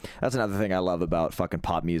 Yeah. That's another thing I love about fucking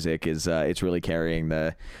pop music is it's really carrying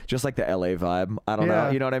just like the LA vibe. I don't know,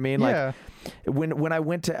 you know what I mean? Yeah. Like when I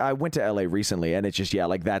went to LA recently, and it's just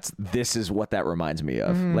like this is what that reminds me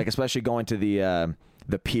of. Like especially going to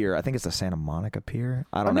the pier. I think it's the Santa Monica Pier.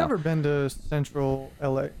 I don't know. I've never been to Central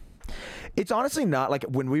LA. It's honestly not like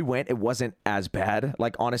when we went, it wasn't as bad.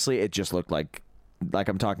 Like honestly, it just looked like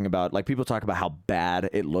I'm talking about, like people talk about how bad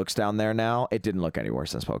it looks down there now. It didn't look any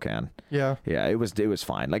worse than Spokane. Yeah. Yeah, it was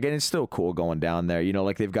fine. Like, and it's still cool going down there. You know,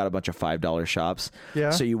 like they've got a bunch of $5 shops.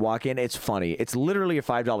 Yeah. So you walk in, it's funny. It's literally a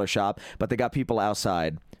 $5 shop, but they got people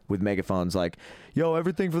outside with megaphones like, yo,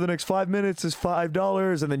 everything for the next 5 minutes is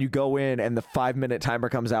 $5. And then you go in and the 5-minute timer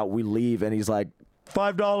comes out. We leave and he's like,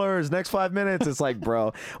 $5 next 5 minutes. It's like,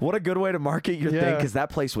 bro, what a good way to market your thing, because that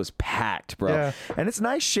place was packed, bro. Yeah. And it's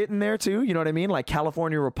nice shit in there too, you know what I mean? Like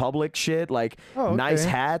California Republic shit, like nice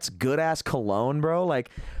hats, good ass cologne, bro. Like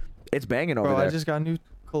it's banging over there. I just got new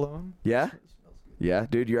cologne. Yeah, yeah,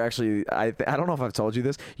 dude. You're actually I don't know if I've told you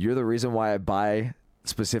this. You're the reason why I buy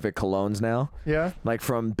specific colognes now. Yeah. Like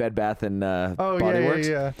from Bed Bath and Body Works.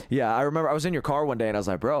 Yeah. I remember I was in your car one day and I was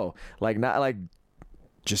like, bro, like not like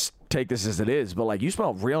just take this as it is, but like you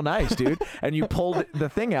smell real nice, dude. And you pulled the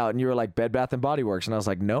thing out and you were like Bed Bath and Body Works, and I was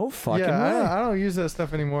like, no fucking way. I don't use that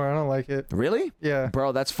stuff anymore. I don't like it. Really? Yeah.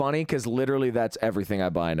 Bro, that's funny because literally that's everything I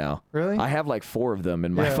buy now. Really? I have like 4 of them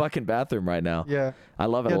in my fucking bathroom right now. Yeah. I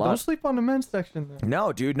love it a lot. Don't sleep on the men's section then.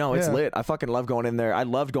 No, dude, no, it's lit. I fucking love going in there. I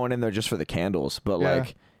loved going in there just for the candles, but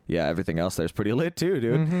like yeah, everything else there's pretty lit too,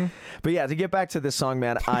 dude. Mm-hmm. But yeah, to get back to this song,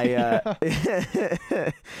 man,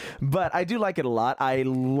 but I do like it a lot. I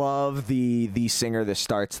love the singer that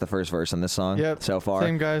starts the first verse in this song so far.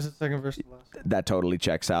 Same guy as the second verse to last. That totally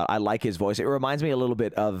checks out. I like his voice. It reminds me a little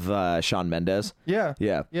bit of Shawn Mendes. Yeah.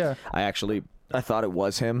 Yeah. I thought it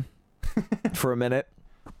was him for a minute.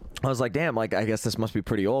 I was like, damn, like I guess this must be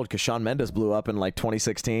pretty old because Shawn Mendes blew up in like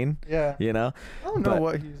 2016. Yeah. You know? I don't know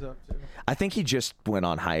what he's up to. I think he just went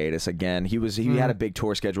on hiatus again. He had a big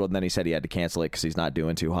tour scheduled, and then he said he had to cancel it because he's not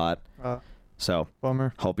doing too hot. So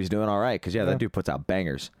bummer. Hope he's doing all right because that dude puts out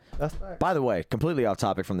bangers. That's facts. By the way, completely off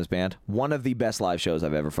topic from this band. One of the best live shows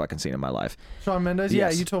I've ever fucking seen in my life. Shawn Mendes?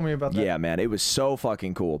 Yes. Yeah, you told me about that. Yeah, man, it was so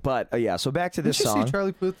fucking cool. But so back to this Did you song. see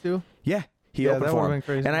Charlie Puth too? Yeah. He opened that for would've him. been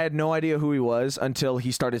crazy. And I had no idea who he was until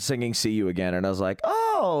he started singing See You Again. And I was like,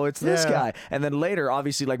 oh, it's this guy. And then later,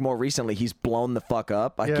 obviously, like more recently, he's blown the fuck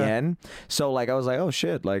up again. So like I was like, oh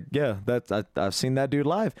shit, like I've seen that dude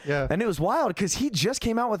live. Yeah. And it was wild because he just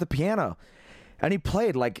came out with a piano. And he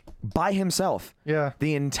played like by himself. Yeah.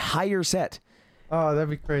 The entire set. Oh, that'd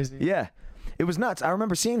be crazy. Yeah. It was nuts. I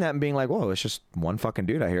remember seeing that and being like, whoa, it's just one fucking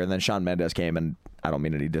dude out here. And then Shawn Mendes came, and I don't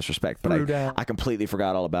mean any disrespect, but I completely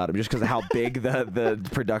forgot all about him just because of how big the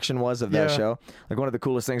production was of that show. Like one of the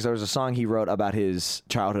coolest things, there was a song he wrote about his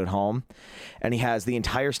childhood home, and he has the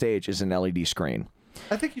entire stage is an LED screen.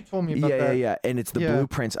 I think you told me about that. Yeah. And it's the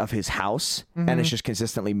blueprints of his house, and it's just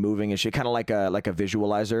consistently moving and shit, kind of like a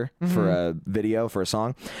visualizer for a video for a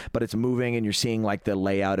song, but it's moving, and you're seeing like the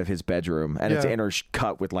layout of his bedroom, and it's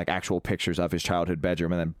intercut with like actual pictures of his childhood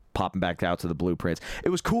bedroom, and then popping back out to the blueprints. It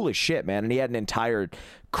was cool as shit, man, and he had an entire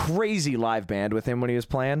crazy live band with him when he was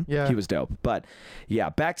playing. Yeah, he was dope. But yeah,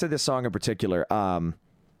 back to this song in particular.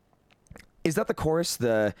 Is that the chorus?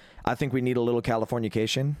 I think we need a little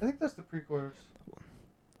Californication. I think that's the pre-chorus.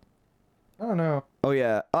 I don't know. Oh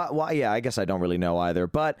yeah. Well, yeah. I guess I don't really know either.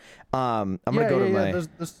 But I'm gonna go to my.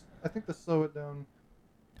 I think the slow it down.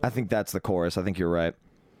 I think that's the chorus. I think you're right.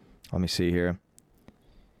 Let me see here.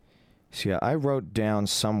 So yeah, I wrote down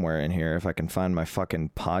somewhere in here if I can find my fucking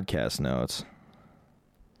podcast notes.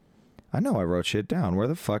 I know I wrote shit down. Where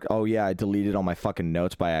the fuck? Oh yeah, I deleted all my fucking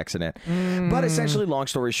notes by accident. But essentially, long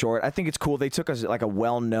story short, I think it's cool. They took us like a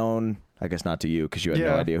well-known. I guess not to you because you had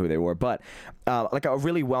no idea who they were, but like a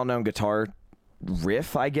really well-known guitar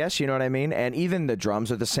riff, I guess, you know what I mean? And even the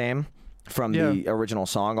drums are the same from the original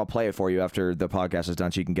song. I'll play it for you after the podcast is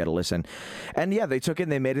done so you can get a listen. And yeah, they took it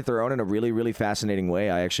and they made it their own in a really, really fascinating way.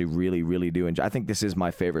 I actually really, really do enjoy. I think this is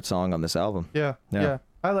my favorite song on this album. Yeah.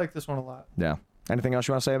 I like this one a lot. Yeah. Anything else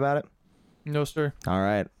you want to say about it? No, sir. All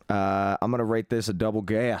right. I'm gonna rate this a double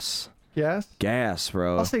gas. Gas? Gas,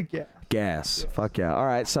 bro. I'll say gas. Gas. Fuck yeah. All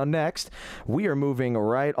right. So next, we are moving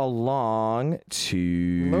right along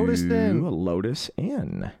to Lotus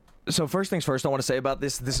Inn. So first things first, I want to say about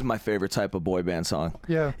this. This is my favorite type of boy band song.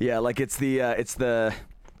 Yeah. Yeah, like it's the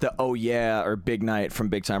Oh Yeah or Big Night from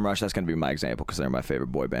Big Time Rush. That's gonna be my example because they're my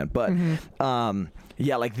favorite boy band. But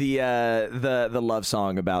yeah, like the love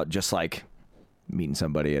song about just like meeting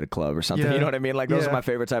somebody at a club or something. Yeah. You know what I mean? Like those are my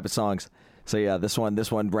favorite type of songs. So yeah, this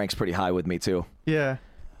one ranks pretty high with me too. Yeah.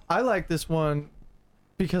 I like this one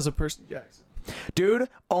because of Percy Jackson. Dude,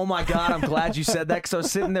 oh my God, I'm glad you said that because I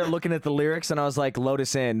was sitting there looking at the lyrics and I was like,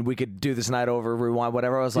 Lotus Inn, we could do this night over, rewind,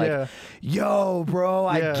 whatever. I was like, yo, bro,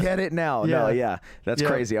 I get it now. Yeah. No, yeah, that's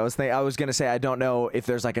crazy. I was going to say, I don't know if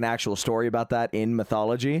there's like an actual story about that in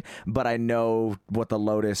mythology, but I know what the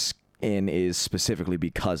Lotus Inn is specifically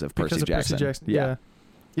because of Percy Jackson. Yeah.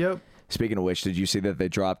 Yep. Speaking of which, did you see that they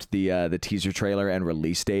dropped the teaser trailer and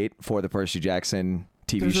release date for the Percy Jackson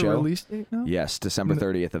TV There's show? a release date now? Yes, December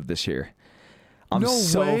 30th of this year. I'm No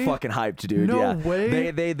so way. fucking hyped, dude. No yeah.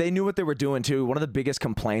 way. They knew what they were doing too. One of the biggest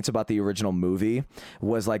complaints about the original movie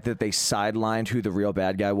was like that they sidelined who the real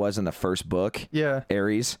bad guy was in the first book. Yeah.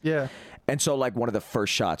 Ares. Yeah. And so like one of the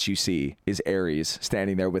first shots you see is Ares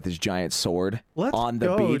standing there with his giant sword Let's on the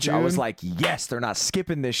go, beach. I was dude. like, yes, they're not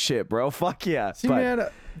skipping this shit, bro. Fuck yeah. See, man,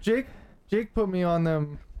 Jake put me on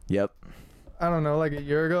them, Yep. I don't know, like a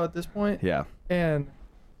year ago at this point. Yeah. And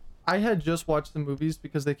I had just watched the movies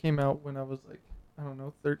because they came out when I was like, I don't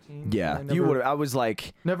know, 13. Yeah. You would. I was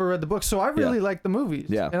like, never read the book. So I really liked the movies.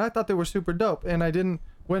 Yeah. And I thought they were super dope. And I didn't,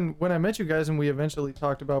 when I met you guys and we eventually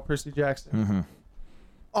talked about Percy Jackson,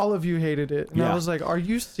 all of you hated it. And I was like, are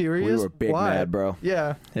you serious? we were big Why? mad, bro.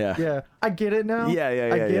 Yeah. Yeah. Yeah. I get it now. Yeah,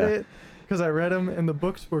 I get it. Because I read them and the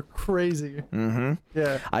books were crazy.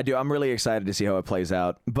 Yeah. I do. I'm really excited to see how it plays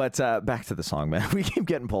out. But back to the song, man. We keep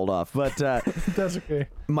getting pulled off. But That's okay.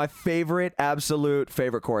 my absolute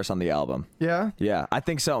favorite chorus on the album. Yeah? Yeah, I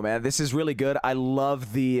think so, man. This is really good. I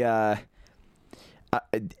love the... I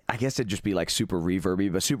guess it'd just be like super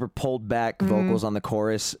reverby, but super pulled back vocals on the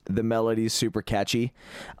chorus. The melody's super catchy.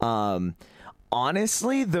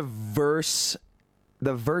 Honestly, the verses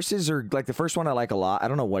are like the first one I like a lot. I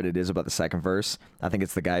don't know what it is about the second verse. I think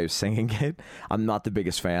it's the guy who's singing it. I'm not the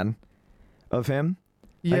biggest fan of him,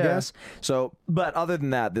 I guess. So, but other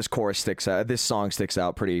than that, this song sticks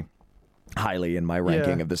out pretty highly in my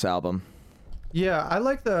ranking of this album. Yeah, I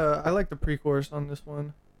like the pre-chorus on this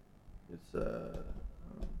one. It's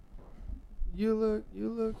you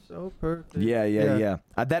look so perfect. Yeah.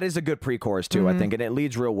 That is a good pre-chorus too, I think, and it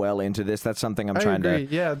leads real well into this. That's something I'm trying to.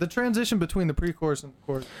 Yeah, the transition between the pre-chorus and the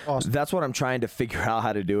chorus, awesome. That's what I'm trying to figure out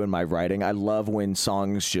how to do in my writing. I love when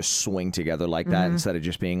songs just swing together like that instead of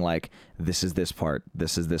just being like, this is this part,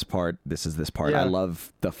 this is this part, this is this part. Yeah. I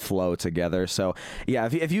love the flow together. So yeah,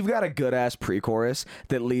 if you've got a good ass pre-chorus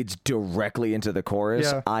that leads directly into the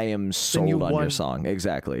chorus, I am sold on your song.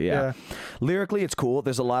 Exactly. Yeah. Lyrically, it's cool.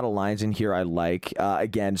 There's a lot of lines in here I like.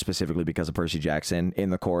 Again, specifically because of Percy Jackson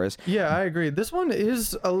in the chorus. Yeah, I agree. This one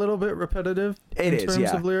is a little bit repetitive in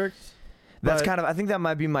terms of lyrics. That's kind of, I think that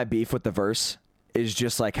might be my beef with the verse, is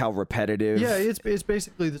just like how repetitive. Yeah, it's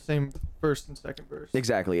basically the same first and second verse.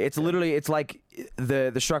 Exactly. It's literally, it's like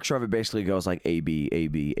the structure of it basically goes like A, B, A,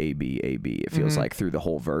 B, A, B, A, B. It feels like through the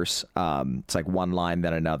whole verse. It's like one line,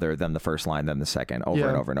 then another, then the first line, then the second, over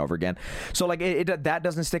and over and over again. So like that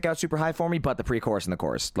doesn't stick out super high for me, but the pre-chorus and the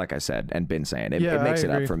chorus, like I said, and been saying, it makes it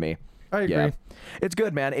up for me. I agree. Yeah. It's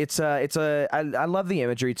good, man. I love the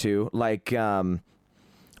imagery too. Like,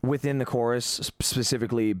 within the chorus,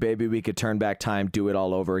 specifically, baby, we could turn back time, do it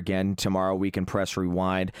all over again. Tomorrow we can press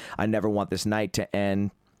rewind. I never want this night to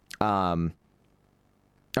end.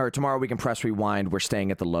 Or tomorrow we can press rewind. We're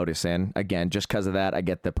staying at the Lotus Inn. Again, just because of that, I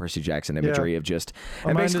get the Percy Jackson imagery of just...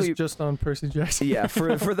 My mind is just on Percy Jackson. Yeah,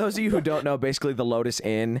 for those of you who don't know, basically the Lotus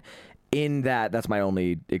Inn, that's my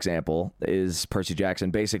only example, is Percy Jackson.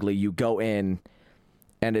 Basically, you go in,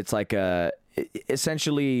 and it's like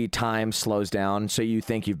essentially time slows down, so you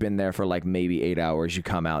think you've been there for like maybe 8 hours. You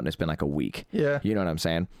come out and it's been like a week. Yeah. You know what I'm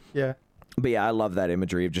saying? Yeah. But yeah, I love that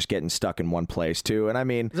imagery of just getting stuck in one place too. And I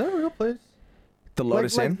mean, is that a real place? The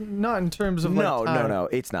Lotus Inn? Not in terms of no, time. no,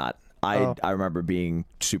 it's not. I remember being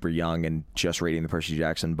super young and just reading the Percy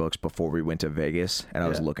Jackson books before we went to Vegas, and I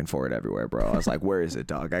was looking for it everywhere, bro. I was like, "Where is it,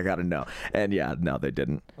 dog? I gotta know." And yeah, no, they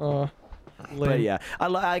didn't. But yeah, I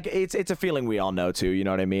like it's a feeling we all know too. You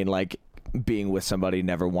know what I mean? Like being with somebody,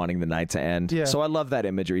 never wanting the night to end. Yeah. So I love that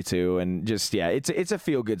imagery too, and just it's a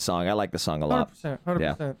feel good song. I like the song a lot. 100%.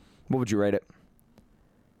 Yeah. What would you rate it?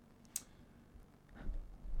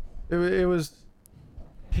 It was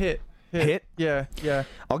hit. Yeah.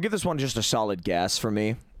 I'll give this one just a solid guess for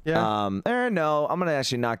me. Yeah. No, I'm gonna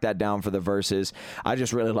actually knock that down for the verses. I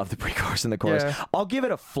just really love the pre-chorus and the chorus. Yeah. I'll give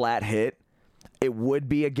it a flat hit. It would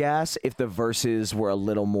be a gas if the verses were a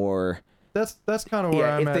little more. That's kind of where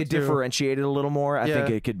I'm if at they too. differentiated a little more, I think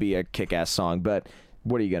Yeah. it could be a kick-ass song. But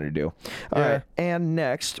what are you gonna do? All Yeah. right, and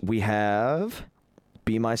next we have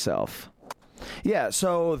 "Be Myself." Yeah,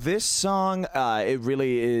 so this song, it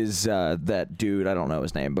really is that dude, I don't know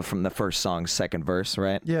his name, but from the first song's second verse,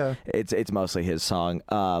 right? Yeah. It's mostly his song.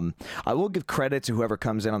 I will give credit to whoever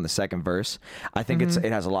comes in on the second verse. I think it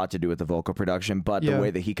has a lot to do with the vocal production, but the Yeah.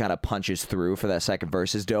 way that he kind of punches through for that second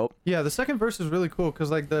verse is dope. Yeah, the second verse is really cool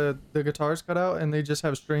because like the guitars cut out and they just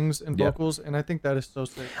have strings and Yep. vocals, and I think that is so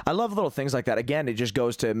sick. I love little things like that. Again, it just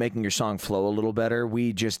goes to making your song flow a little better.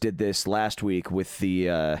 We just did this last week with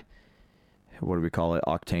the what do we call it?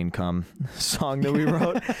 Octane Cum song that we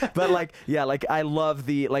wrote. But like I love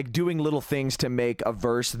the doing little things to make a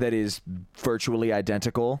verse that is virtually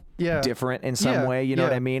identical, Yeah. different in some Yeah, way. You know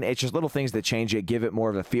what yeah. I mean? It's just little things that change it, give it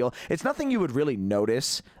more of a feel. It's nothing you would really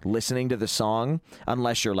notice listening to the song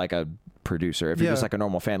unless you're like a producer, if you're Yeah. just like a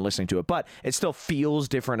normal fan listening to it, but it still feels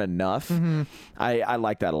different enough. I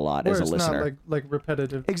like that a lot Where as a it's listener. not like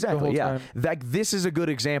repetitive. Exactly, The whole yeah. Time. Like this is a good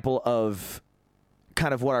example of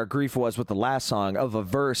kind of what our grief was with the last song, of a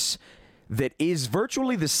verse that is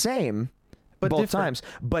virtually the same But both different. times,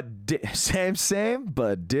 but same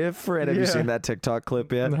but different. Have you Yeah. seen that TikTok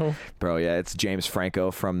clip yet? No. Bro, yeah, it's James Franco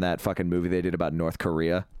from that fucking movie they did about North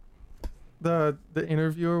Korea. The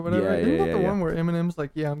interview or whatever. Yeah, Isn't yeah, that yeah, the yeah. one where Eminem's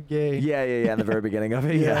like, "Yeah, I'm gay." Yeah, in the very beginning of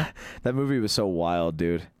it. Yeah. Yeah. That movie was so wild,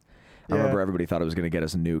 dude. I Yeah. remember everybody thought it was going to get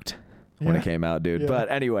us nuked when it Yeah. came out, dude. Yeah. But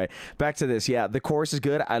anyway, back to this. Yeah, the chorus is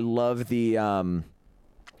good. I love the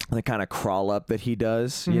kind of crawl up that he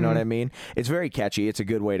does. You know what I mean? It's very catchy. It's a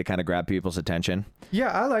good way to kind of grab people's attention. Yeah,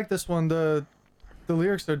 I like this one. The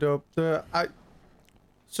lyrics are dope.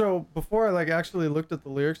 So before I like actually looked at the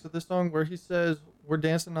lyrics of this song, where he says we're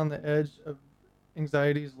dancing on the edge of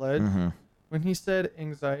anxiety's ledge. When he said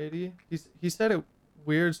anxiety, he said it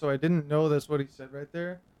weird, so I didn't know that's what he said right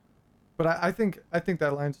there. But I think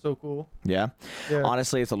that line's so cool. Yeah. Yeah.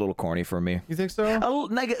 Honestly, it's a little corny for me. You think so?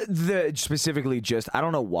 Specifically just, I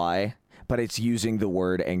don't know why, but it's using the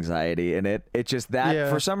word anxiety in it. It just that Yeah.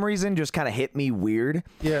 for some reason just kind of hit me weird.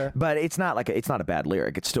 Yeah. But it's not a bad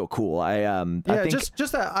lyric. It's still cool. I Yeah, think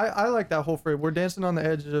just that I like that whole phrase. We're dancing on the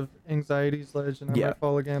edge of anxiety's ledge, and I Yeah. might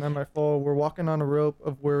fall again. I might fall. We're walking on a rope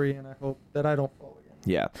of worry, and I hope that I don't fall again.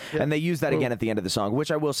 Yeah. Yeah. And they use that Cool. again at the end of the song,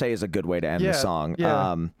 which I will say is a good way to end the Yeah, song.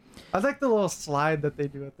 yeah. I like the little slide that they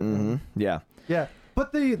do at the end. Yeah. Yeah,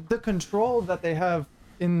 but the control that they have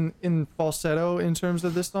in falsetto in terms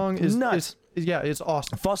of this song is Nuts. It's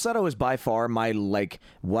awesome. Falsetto is by far my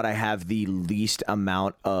what I have the least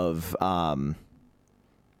amount of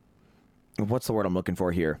what's the word I'm looking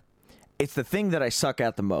for here? It's the thing that I suck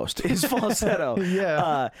at the most is falsetto.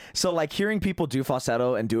 Yeah. So hearing people do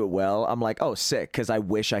falsetto and do it well, I'm like, oh, sick, because I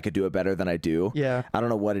wish I could do it better than I do. Yeah. I don't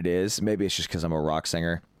know what it is. Maybe it's just because I'm a rock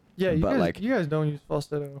singer. Yeah, but you guys don't use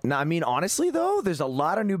falsetto. No, I mean, honestly, though, there's a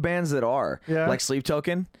lot of new bands that are. Yeah. Like Sleep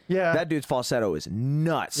Token. Yeah. That dude's falsetto is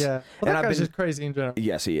nuts. Yeah, well, and that I've guy's been. just crazy in general.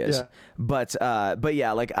 Yes, he is. Yeah. But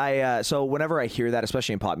yeah, so whenever I hear that,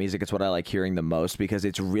 especially in pop music, it's what I like hearing the most because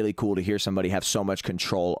it's really cool to hear somebody have so much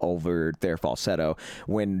control over their falsetto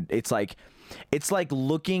when it's like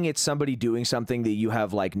looking at somebody doing something that you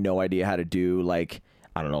have no idea how to do,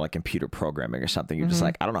 I don't know, like computer programming or something. You're just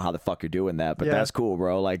like, I don't know how the fuck you're doing that, but Yeah. that's cool,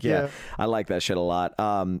 bro. Yeah. I like that shit a lot.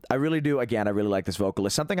 I really do. Again, I really like this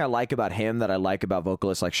vocalist. Something I like about him that I like about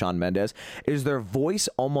vocalists like Shawn Mendes is their voice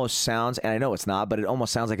almost sounds, and I know it's not, but it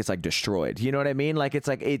almost sounds like it's destroyed. You know what I mean?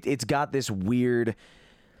 It's got this weird,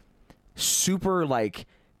 super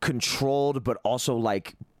controlled, but also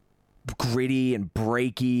gritty and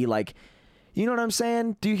breaky, you know what I'm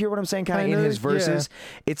saying? Do you hear what I'm saying? Kind of in his verses,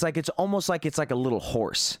 it's almost like it's a little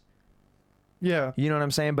hoarse. Yeah. You know what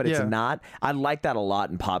I'm saying? But it's Yeah. not. I like that a lot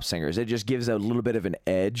in pop singers. It just gives a little bit of an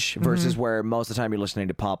edge versus where most of the time you're listening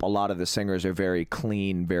to pop, a lot of the singers are very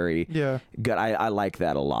clean, very Yeah. good. I like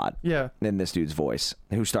that a lot Yeah. in this dude's voice,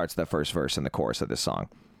 who starts the first verse in the chorus of this song.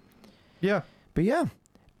 Yeah. But yeah,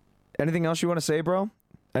 anything else you want to say, bro?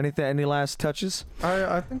 Any last touches?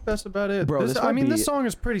 I think that's about it. Bro, this might be- this song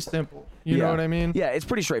is pretty simple. You know what I mean? Yeah, it's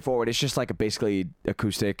pretty straightforward. It's just basically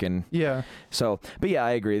acoustic and Yeah. so. But yeah,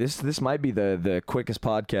 I agree. This might be the quickest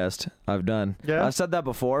podcast I've done. Yeah? I've said that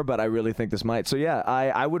before, but I really think this might. So yeah,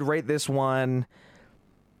 I would rate this one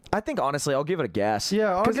I think honestly, I'll give it a guess.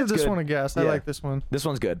 Yeah, I'll 'Cause give it's this good. one a guess. I Yeah. like this one. This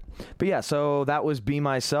one's good. But yeah, so that was Be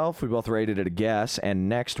Myself. We both rated it a guess. And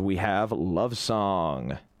next we have Love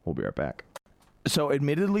Song. We'll be right back. So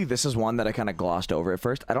admittedly, this is one that I kind of glossed over at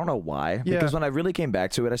first. I don't know why. Yeah. Because when I really came back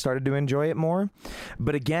to it, I started to enjoy it more.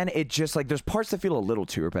 But again, it just like there's parts that feel a little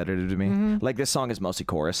too repetitive to me. Like this song is mostly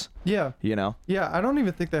chorus, Yeah. you know? Yeah, I don't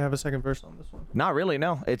even think they have a second verse on this one. Not really,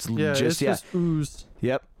 no. It's Yeah, just it's just ooze.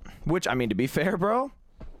 Yep. Which I mean, to be fair, bro,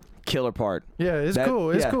 killer part. Yeah, it's That- cool.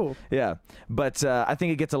 It's yeah, cool. Yeah. But I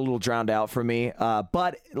think it gets a little drowned out for me.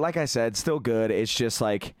 But like I said, still good. It's just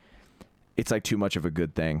like it's like too much of a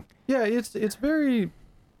good thing. Yeah, it's very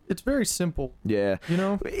simple. Yeah. You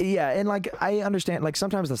know? Yeah, and like I understand like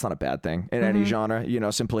sometimes that's not a bad thing in any genre. You know,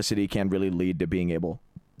 simplicity can really lead to being able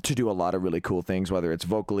to do a lot of really cool things, whether it's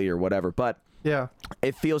vocally or whatever. But Yeah.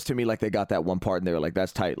 it feels to me like they got that one part and they were like,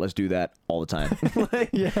 that's tight, let's do that all the time. Like,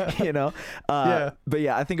 Yeah. you know? Yeah. But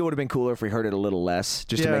yeah, I think it would have been cooler if we heard it a little less,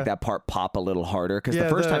 just to Yeah. make that part pop a little harder. Because Yeah, the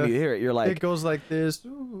first time you hear it, you're like, it goes like this.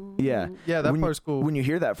 Ooh. yeah. Yeah, that when part's cool. When you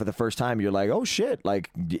hear that for the first time, you're like, oh shit. Like,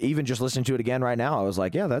 even just listening to it again right now, I was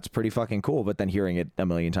like, yeah, that's pretty fucking cool. But then hearing it a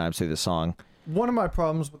million times through the song. One of my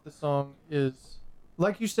problems with the song is,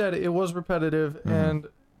 like you said, it was repetitive, and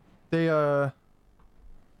they hold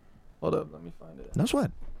up, let me find it. No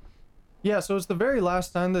sweat. Yeah, so it's the very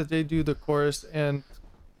last time that they do the chorus, and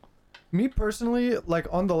me personally, like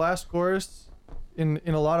on the last chorus, in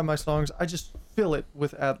a lot of my songs, I just fill it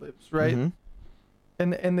with ad-libs, right?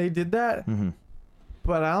 And they did that,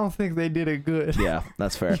 but I don't think they did it good. Yeah,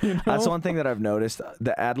 that's fair. You know? That's one thing that I've noticed.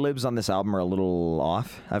 The ad libs on this album are a little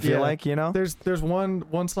off. I feel Yeah. like, you know. There's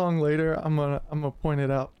one song later, I'm gonna point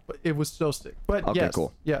it out, but it was so sick. But Okay, yes,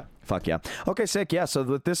 cool. Yeah. Fuck yeah. Okay, sick. Yeah. So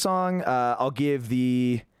with this song, I'll give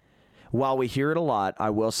the. While we hear it a lot, I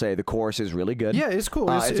will say the chorus is really good. Yeah, it's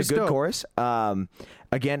cool. It's a good dope. chorus.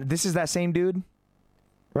 Again, this is that same dude,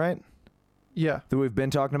 right? Yeah. That we've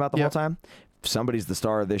been talking about the Yeah. whole time. If somebody's the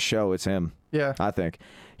star of this show, it's him. Yeah. I think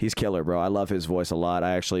he's killer, bro. I love his voice a lot.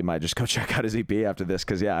 I actually might just go check out his EP after this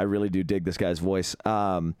because yeah, I really do dig this guy's voice.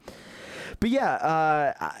 But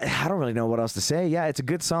yeah, I don't really know what else to say. Yeah, it's a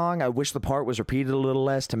good song. I wish the part was repeated a little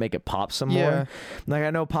less to make it pop some more. Like I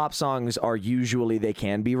know pop songs are usually they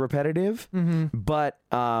can be repetitive, but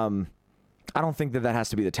I don't think that has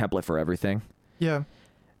to be the template for everything. Yeah.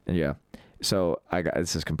 And yeah, so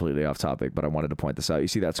this is completely off topic, but I wanted to point this out. You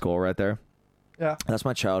see that skull right there? Yeah. That's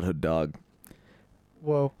my childhood dog.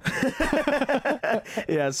 Whoa.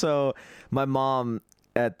 Yeah, so my mom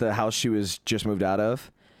at the house she was just moved out of,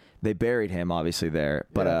 they buried him obviously there,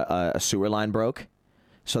 but a sewer line broke,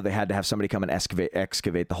 so they had to have somebody come and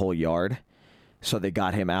excavate the whole yard. So they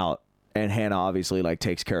got him out, and Hannah obviously like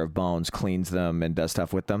takes care of bones, cleans them, and does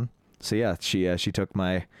stuff with them. So yeah, she took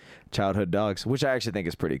my childhood dogs, which I actually think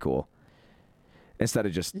is pretty cool. Instead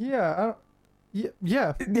of just Yeah.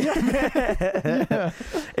 Yeah.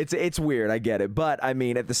 It's weird, I get it, but I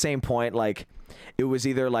mean at the same point, like it was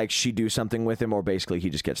either like she do something with him or basically he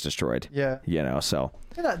just gets destroyed. Yeah. You know, so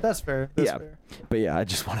Yeah, that's fair. That's yeah, fair. but yeah, I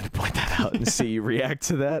just wanted to point that out and see you react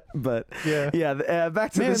to that. But Yeah.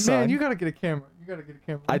 Back to this song. Man, you gotta get a camera.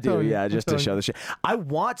 I do, yeah, I'm just to telling show you. the shit. I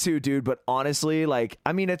want to, dude, but honestly, like,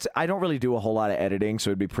 I mean, I don't really do a whole lot of editing, so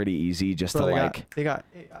it'd be pretty easy just Bro, to they got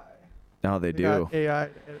AI. Oh, they do. Got AI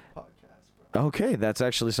to edit podcasts, bro. Okay, that's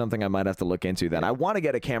actually something I might have to look into then. I want to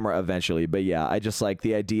get a camera eventually, but yeah, I just like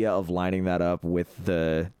the idea of lining that up with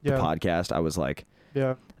the podcast. I was like,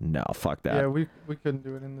 Yeah. no, fuck that. Yeah, we couldn't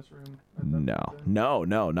do it in this room. No,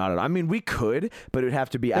 not at all. I mean, we could, but it would have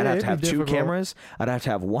to be, I'd have it'd to be have two difficult. cameras. I'd have to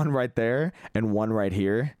have one right there and one right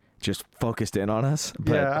here, just focused in on us.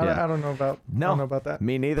 But, I don't know about. I don't know about that.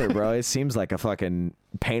 Me neither, bro. It seems like a fucking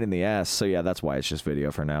pain in the ass. So yeah, that's why it's just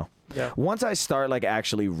video for now. Yeah. Once I start like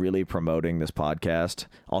actually really promoting this podcast,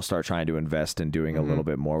 I'll start trying to invest in doing a little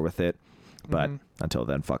bit more with it. But until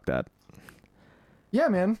then, fuck that. Yeah,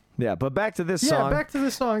 man. Yeah, but back to this Yeah, song. back to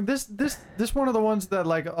this song. This one of the ones that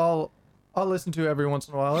like I'll listen to every once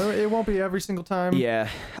in a while. It won't be every single time. Yeah,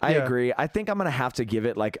 I Yeah. agree. I think I'm going to have to give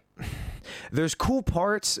it like there's cool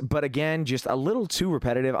parts, but again, just a little too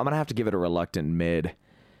repetitive. I'm going to have to give it a reluctant mid.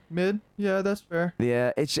 Mid? Yeah, that's fair.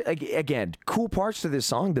 Yeah, it's again, cool parts to this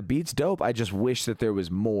song. The beat's dope. I just wish that there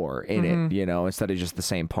was more in it, you know, instead of just the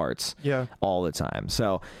same parts Yeah. all the time.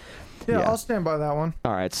 So, Yeah, I'll stand by that one.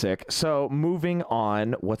 all right, sick. So, moving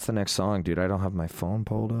on. What's the next song, dude? I don't have my phone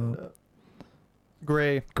pulled up.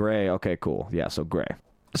 Gray. Gray. Okay, cool. Yeah, so Gray.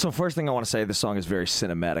 So, first thing I want to say, this song is very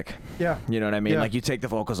cinematic. Yeah. You know what I mean? Yeah. Like, you take the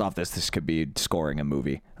vocals off this could be scoring a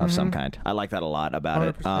movie of some kind. I like that a lot about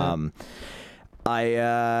it. 100%.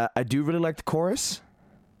 I do really like the chorus.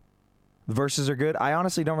 The verses are good. I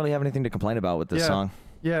honestly don't really have anything to complain about with this song.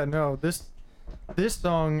 Yeah, no, this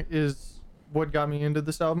song is what got me into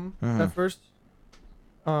this album at first.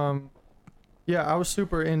 Yeah, I was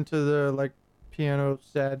super into the like piano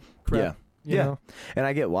sad crap. You know? And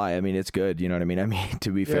I get why. I mean, it's good. You know what I mean? I mean,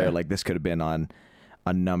 to be fair, like this could have been on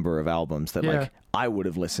a number of albums that like I would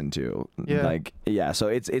have listened to. Like, so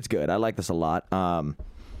it's good. I like this a lot.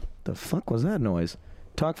 The fuck was that noise?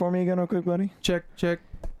 Talk for me again real quick, buddy. Check.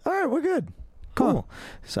 All right, we're good. Cool.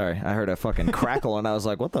 Sorry, I heard a fucking crackle and I was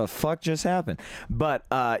like, what the fuck just happened? But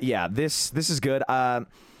yeah, this is good. You're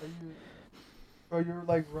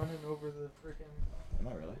like running over the freaking. Am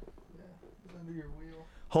I really? Yeah, it's under your wheel.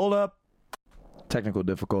 Hold up. Technical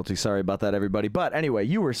difficulty. Sorry about that, everybody. But anyway,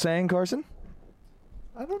 you were saying, Carson?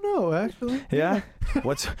 I don't know, actually. Yeah?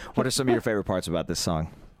 What are some of your favorite parts about this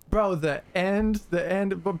song? Bro, the end,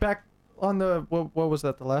 but back on the, what was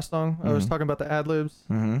that, the last song? I was talking about the ad-libs.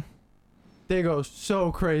 Mm-hmm. They go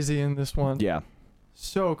so crazy in this one. Yeah.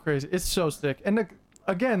 So crazy. It's so sick. And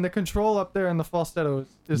again, the control up there and the falsetto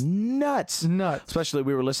is nuts. Especially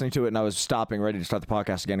we were listening to it and I was stopping ready to start the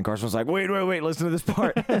podcast again and Carson was like, wait, listen to this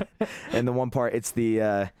part. And the one part, it's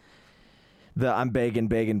the I'm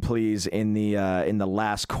begging please in the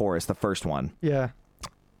last chorus, the first one. Yeah.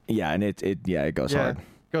 Yeah, and it goes hard.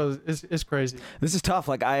 It's crazy. This is tough.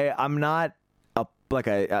 Like I'm not like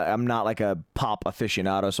a pop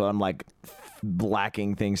aficionado, so I'm like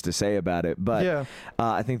lacking things to say about it. But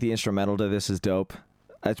I think the instrumental to this is dope.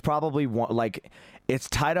 It's probably one, like it's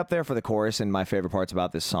tied up there for the chorus and my favorite parts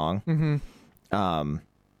about this song.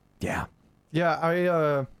 Yeah.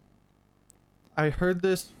 I heard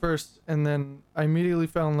this first and then I immediately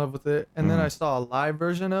fell in love with it, and then I saw a live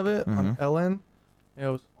version of it on Ellen. It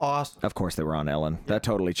was awesome. Of course they were on Ellen. That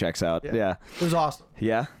totally checks out. Yeah. It was awesome.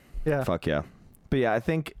 Yeah. Fuck yeah. But yeah, I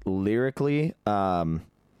think lyrically,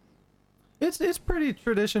 it's pretty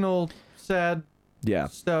traditional, sad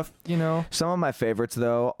stuff, you know. Some of my favorites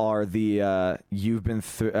though are the you've been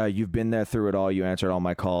there through it all. You answered all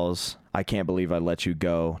my calls. I can't believe I let you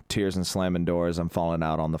go. Tears and slamming doors. I'm falling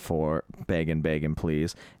out on the floor. Begging,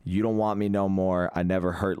 please. You don't want me no more. I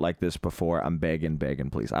never hurt like this before. I'm begging,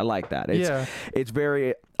 please. I like that. It's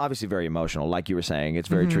very, obviously very emotional. Like you were saying, it's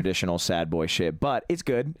very traditional sad boy shit, but it's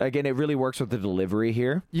good. Again, it really works with the delivery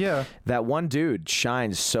here. Yeah. That one dude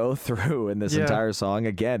shines so through in this entire song.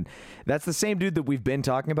 Again, that's the same dude that we've been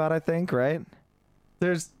talking about, I think, right?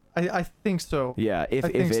 I think so. Yeah, if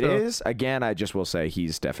it is, again, I just will say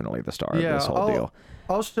he's definitely the star of this whole deal.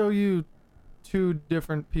 I'll show you two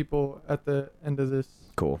different people at the end of this.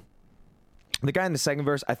 Cool. The guy in the second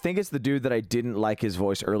verse, I think it's the dude that I didn't like his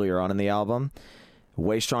voice earlier on in the album.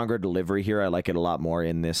 Way stronger delivery here. I like it a lot more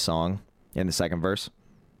in this song, in the second verse.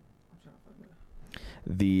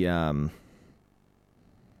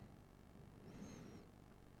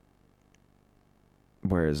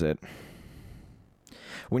 Where is it?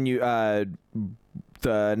 When you now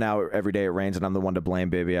every day it rains and I'm the one to blame,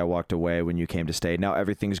 baby. I walked away when you came to stay. Now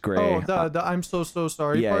everything's gray. Oh, the I'm so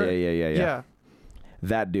sorry part? Yeah.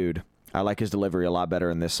 That dude. I like his delivery a lot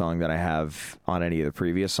better in this song than I have on any of the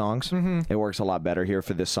previous songs. It works a lot better here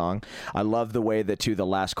for this song. I love the way that to the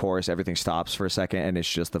last chorus everything stops for a second and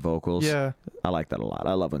it's just the vocals. Yeah. I like that a lot.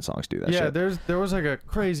 I love when songs do that shit. Yeah, there was like a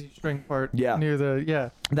crazy string part near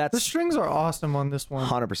the the strings are awesome on this one.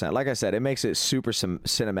 100%. Like I said, it makes it super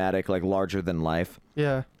cinematic, like larger than life.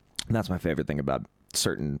 Yeah. And that's my favorite thing about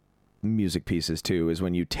certain music pieces too, is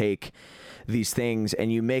when you take these things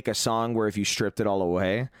and you make a song where if you stripped it all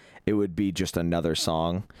away, it would be just another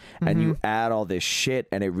song, and you add all this shit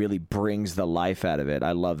and it really brings the life out of it.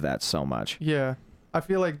 I love that so much. Yeah. I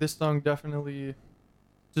feel like this song definitely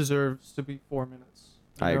deserves to be 4 minutes.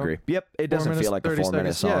 I agree. Yep. It doesn't feel like a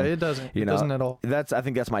 4-minute song. Yeah, it doesn't. It doesn't at all. I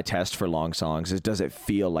think that's my test for long songs, is does it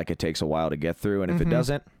feel like it takes a while to get through? And if it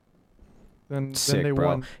doesn't, then sick, they bro.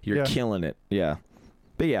 won. You're killing it. Yeah.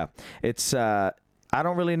 But yeah, it's, I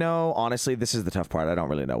don't really know. Honestly, this is the tough part. I don't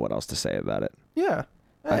really know what else to say about it. Yeah.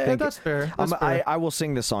 I think that's fair. I will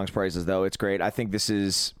sing this song's praises, though. It's great. I think this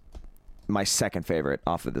is my second favorite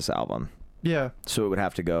off of this album. Yeah. So it would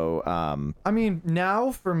have to go. I mean,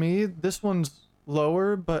 now for me, this one's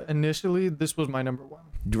lower, but initially this was my number one.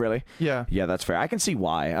 Really? Yeah. Yeah, that's fair. I can see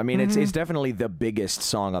why. I mean, it's definitely the biggest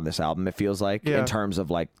song on this album, it feels like, in terms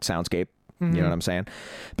of like soundscape. You know what I'm saying?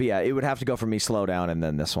 But yeah, it would have to go for me Slow Down and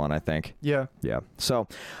then this one, I think. Yeah. Yeah. So...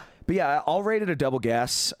 But yeah, I'll rate it a double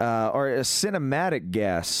gas or a cinematic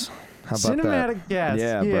gas. How about cinematic gas?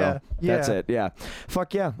 Yeah, bro. That's it. Yeah.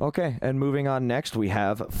 Fuck yeah. Okay. And moving on next, we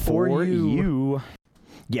have For You.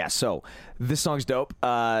 Yeah, so this song's dope.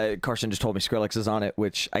 Carson just told me Skrillex is on it,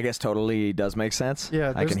 which I guess totally does make sense.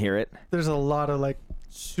 Yeah, I can hear it. There's a lot of like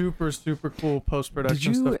super cool post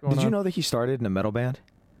production stuff going on. Did you know that he started in a metal band?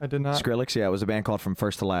 I did not. Skrillex, yeah, it was a band called From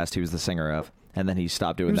First to Last. He was the singer of, and then he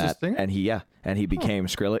stopped doing He was a that, singer? and he became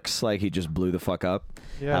Skrillex. Like he just blew the fuck up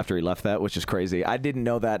after he left that, which is crazy. I didn't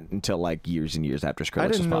know that until like years and years after Skrillex I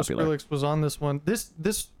didn't know was popular. Skrillex was on this one. This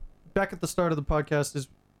back at the start of the podcast is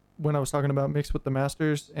when I was talking about Mixed with the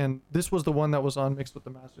Masters, and this was the one that was on Mixed with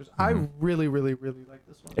the Masters. I really like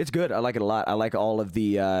this one. It's good. I like it a lot. I like all of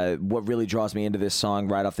the what really draws me into this song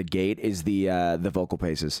right off the gate is the vocal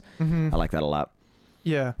paces. I like that a lot.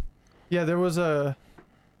 Yeah. There was I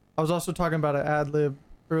was also talking about an ad lib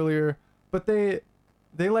earlier, but they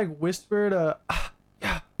like whispered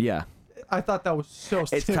Yeah. I thought that was so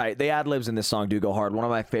sick. It's tight. The ad libs in this song do go hard. One of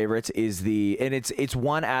my favorites is it's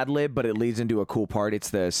one ad lib, but it leads into a cool part. It's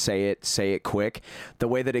the say it quick. The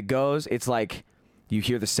way that it goes, it's like you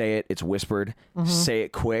hear the say it, it's whispered, say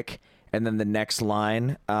it quick, and then the next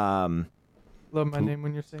line, Love my name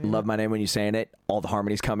when you're saying love my name when you're saying it. All the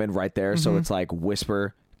harmonies come in right there, so it's like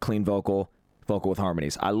whisper, clean vocal with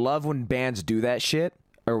harmonies. I love when bands do that shit,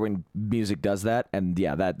 or when music does that, and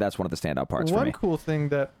yeah, that's one of the standout parts for me. One cool thing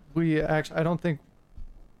that I don't think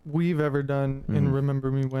we've ever done in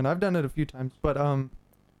Remember Me When. I've done it a few times, but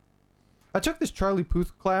I took this Charlie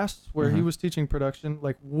Puth class where he was teaching production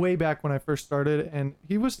like way back when I first started, and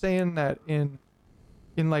he was saying that in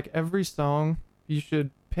like every song you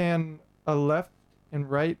should pan a left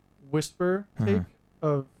and right whisper take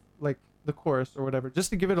of like the chorus or whatever,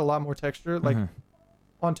 just to give it a lot more texture, like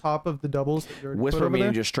on top of the doubles that you're whisper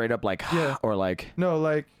meaning just straight up like or like no,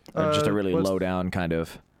 like or just a really low down kind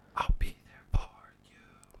of I'll be there for you.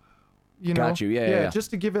 You know? Got you. Yeah.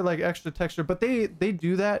 Just to give it like extra texture. But they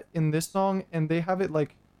do that in this song, and they have it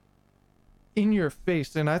like in your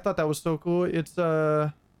face, and I thought that was so cool. It's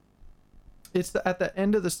at the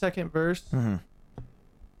end of the second verse.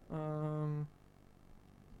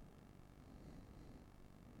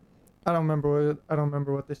 I don't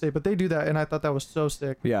remember what they say, but they do that, and I thought that was so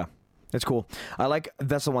sick. Yeah. It's cool.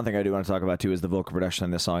 That's the one thing I do want to talk about too, is the vocal production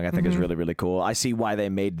in this song. I think is really, really cool. I see why they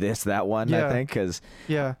made that one, I think, because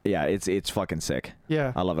it's fucking sick.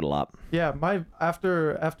 Yeah. I love it a lot. Yeah.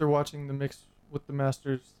 After watching the Mix with the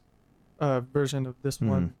Masters version of this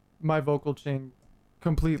one, my vocal chain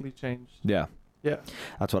completely changed. Yeah. Yeah.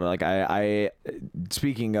 That's what I like. I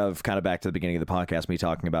speaking of kind of back to the beginning of the podcast, me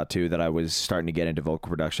talking about too, that I was starting to get into vocal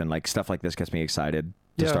production, like stuff like this gets me excited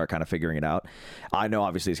to start kind of figuring it out. I know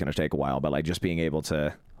obviously it's going to take a while, but like just being able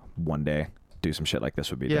to one day do some shit like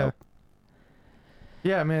this would be dope.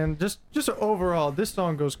 Yeah, man. Just overall, this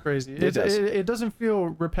song goes crazy. It doesn't feel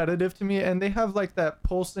repetitive to me, and they have like that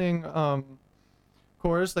pulsing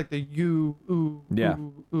chorus, like the you ooh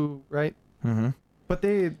ooh, right? But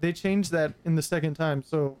they changed that in the second time,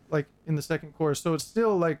 so like in the second chorus, so it's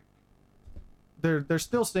still like they're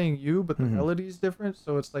still saying you, but the melody is different,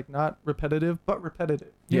 so it's like not repetitive, but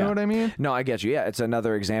repetitive. You know what I mean? No, I get you. Yeah, it's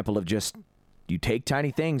another example of just you take tiny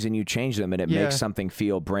things and you change them, and it makes something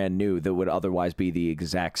feel brand new that would otherwise be the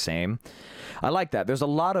exact same. I like that. There's a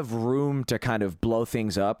lot of room to kind of blow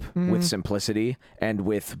things up with simplicity and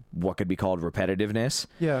with what could be called repetitiveness.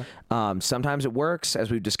 Yeah. Sometimes it works, as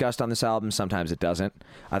we've discussed on this album. Sometimes it doesn't.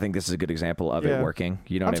 I think this is a good example of it working.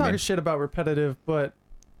 You know what I mean? I'm talking shit about repetitive, but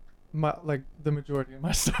the majority of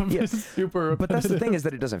my stuff is super repetitive. But that's the thing, is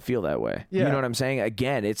that it doesn't feel that way. Yeah. You know what I'm saying?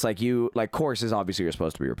 Again, it's like choruses obviously are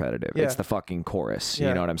supposed to be repetitive. Yeah. It's the fucking chorus. Yeah.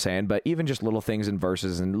 You know what I'm saying? But even just little things in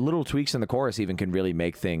verses and little tweaks in the chorus even can really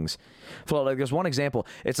make things flow. Like there's one example.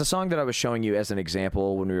 It's a song that I was showing you as an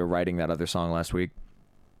example when we were writing that other song last week.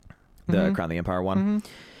 The Crown the Empire one.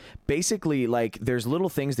 Basically, like, there's little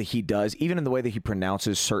things that he does, even in the way that he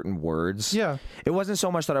pronounces certain words. Yeah. It wasn't so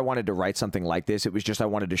much that I wanted to write something like this. It was just I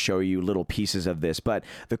wanted to show you little pieces of this. But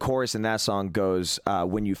the chorus in that song goes,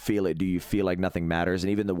 when you feel it, do you feel like nothing matters?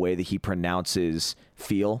 And even the way that he pronounces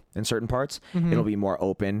feel in certain parts, it'll be more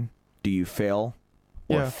open. Do you fail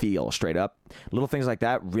or feel straight up? Little things like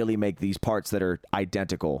that really make these parts that are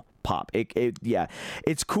identical pop.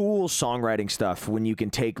 It's cool songwriting stuff when you can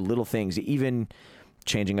take little things, even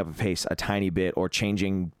changing up a pace a tiny bit, or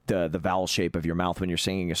changing the vowel shape of your mouth when you're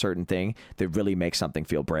singing a certain thing, that really makes something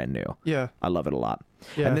feel brand new. Yeah. I love it a lot.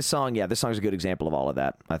 Yeah. And this song's a good example of all of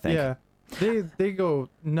that, I think. Yeah. They go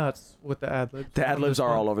nuts with the ad-libs. The ad-libs are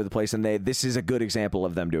all over the place, and this is a good example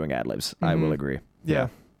of them doing ad-libs. I will agree. Yeah.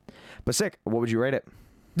 But sick. What would you rate it?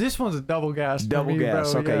 This one's a double gas. Double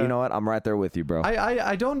gas. Bro. Okay, yeah. You know what? I'm right there with you, bro.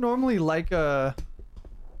 I don't normally like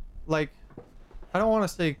I don't want to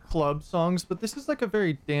say club songs, but this is like a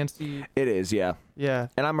very dancey. It is, yeah. Yeah.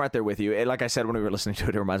 And I'm right there with you. Like I said when we were listening to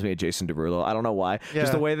it, it reminds me of Jason Derulo. I don't know why. Yeah.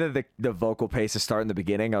 Just the way that the vocal paces start in the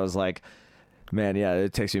beginning, I was like, man, yeah,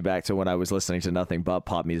 it takes me back to when I was listening to nothing but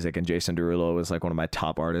pop music, and Jason Derulo was like one of my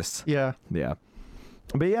top artists. Yeah. Yeah.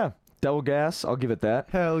 But yeah, Double Gas, I'll give it that.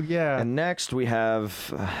 Hell yeah. And next we have,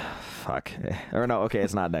 fuck. Or no, okay,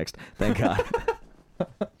 it's not next. Thank God.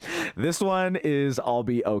 This one is I'll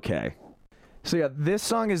Be Okay. So yeah, this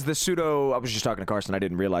song is the pseudo, I was just talking to Carson, I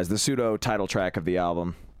didn't realize, the pseudo title track of the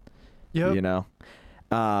album. Yep. You know?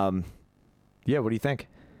 Yeah, what do you think?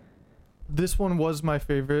 This one was my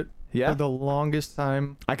favorite Yeah? for the longest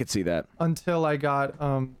time I could see that. until I got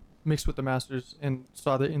Mixed with the Masters and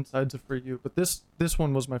saw the insides of For You. But this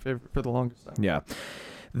one was my favorite for the longest time. Yeah.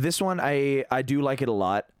 This one, I do like it a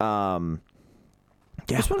lot.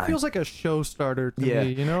 Yeah, This one feels like a show starter to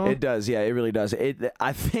me, you know? It does. Yeah, it really does.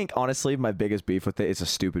 I think, honestly, my biggest beef with it is a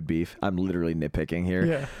stupid beef. I'm literally nitpicking here.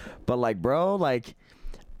 Yeah. But, like, bro, like,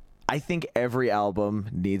 I think every album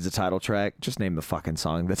needs a title track. Just name the fucking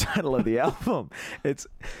song the title of the album. It's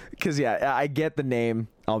because, yeah, I get the name.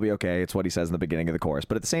 I'll Be Okay. It's what he says in the beginning of the chorus.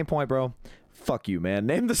 But at the same point, bro, fuck you, man.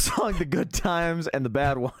 Name the song The Good Times and the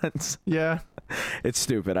Bad Ones. Yeah. It's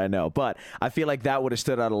stupid, I know. But I feel like that would have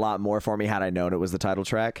stood out a lot more for me had I known it was the title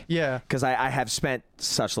track. Yeah. Because I have spent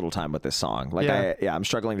such little time with this song. Like, Yeah. I'm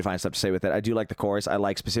struggling to find stuff to say with it. I do like the chorus. I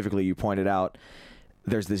like specifically, you pointed out,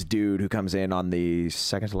 there's this dude who comes in on the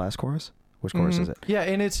second to last chorus. Which chorus is it? Yeah,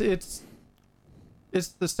 and it's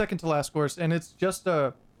the second to last chorus, and it's just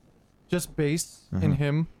bass in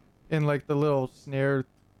him and like the little snare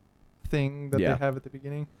thing that they have at the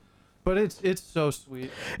beginning. But it's so sweet.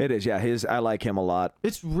 It is, yeah. I like him a lot.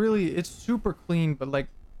 It's super clean, but like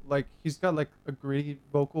he's got like a gritty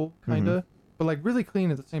vocal kinda, but like really clean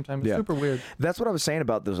at the same time. It's super weird. That's what I was saying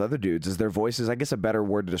about those other dudes. Is their voices? I guess a better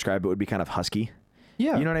word to describe it would be kind of husky.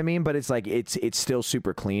 Yeah. You know what I mean? But it's like it's still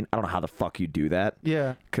super clean. I don't know how the fuck you do that.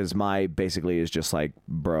 Yeah. Because my basically is just like,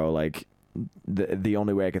 bro, like the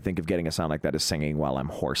only way I could think of getting a sound like that is singing while I'm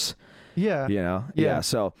hoarse. Yeah. You know? Yeah.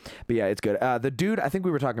 So, but yeah, it's good. The dude, I think we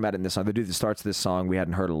were talking about it in this song. The dude that starts this song, we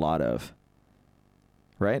hadn't heard a lot of.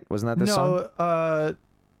 Right? Wasn't that this song? No.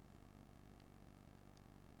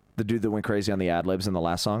 The dude that went crazy on the ad libs in the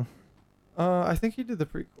last song. I think he did the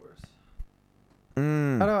pre-chorus.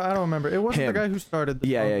 Mm. I don't remember. It wasn't Him. the guy who started the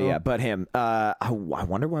song. Yeah. But him. I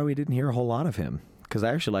wonder why we didn't hear a whole lot of him. Because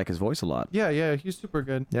I actually like his voice a lot. Yeah, he's super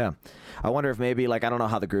good. Yeah. I wonder if maybe, like, I don't know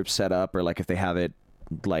how the group's set up, or like if they have it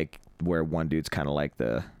like where one dude's kind of like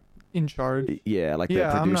the in charge. Yeah, like the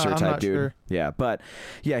Yeah, I'm producer not type dude. sure. Yeah, but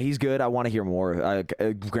yeah, he's good. I want to hear more.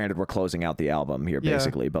 Granted, we're closing out the album here Yeah.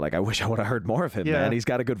 basically, but like I wish I would have heard more of him. Yeah. Man, he's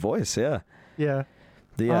got a good voice. Yeah. Yeah.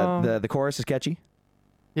 The chorus is catchy.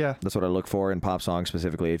 Yeah. That's what I look for in pop songs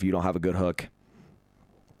specifically. If you don't have a good hook.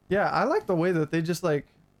 Yeah, I like the way that they just like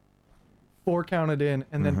 4 counted in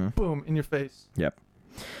and then boom in your face. Yep.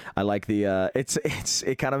 I like the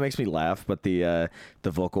it kind of makes me laugh, but the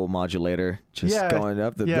vocal modulator just going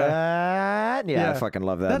up the that. Yeah, I fucking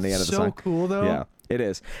love that in the end of the song. That's so cool though. Yeah, it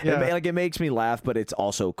is. Yeah. It makes me laugh, but it's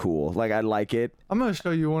also cool. Like I like it. I'm gonna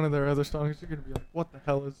show you one of their other songs. You're gonna be like, "What the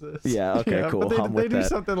hell is this?" Yeah. Okay. Cool. But they do that.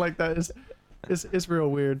 something like that. It's real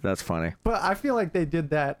weird. That's funny. But I feel like they did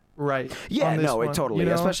that right. Yeah. on this No. one, It totally. you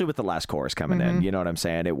know? Especially with the last chorus coming in. You know what I'm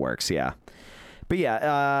saying? It works. Yeah. But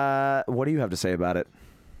yeah. What do you have to say about it?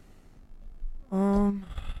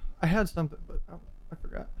 I had something, but I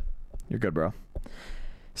forgot. You're good, bro.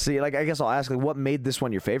 See, like I guess I'll ask, like, what made this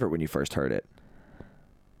one your favorite when you first heard it?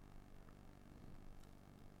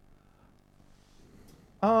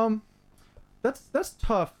 That's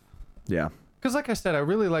tough. Yeah. Cause like I said, I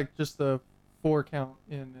really like just the 4 count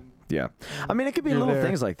in and. Yeah. I mean, it could be You're little there.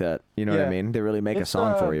 things like that. You know what I Yeah. mean? They really make a It's,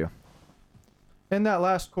 song for you. And that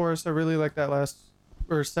last chorus, I really like that last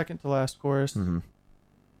or second to last chorus.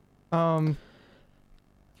 Mm-hmm.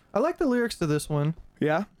 I like the lyrics to this one.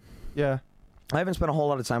 Yeah. Yeah. I haven't spent a whole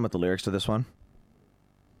lot of time with the lyrics to this one.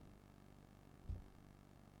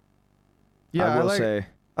 Yeah, I will say.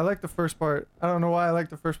 I like the first part. I don't know why I like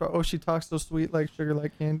the first part. Oh, she talks so sweet like sugar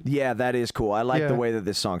like candy. Yeah, that is cool. I like the Yeah. way that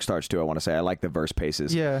this song starts too. I want to say I like the verse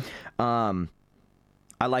paces. Yeah.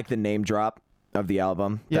 I like the name drop of the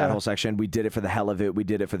album. Yeah. That whole section. We did it for the hell of it. We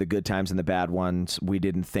did it for the good times and the bad ones. We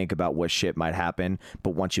didn't think about what shit might happen,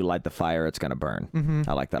 but once you light the fire, it's gonna burn. Mm-hmm.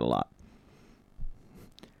 I like that a lot.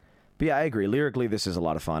 But yeah, I agree. Lyrically, this is a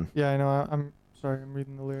lot of fun. Yeah, I know. I'm sorry. I'm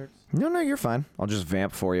reading the lyrics. No, you're fine. I'll just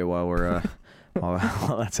vamp for you while we're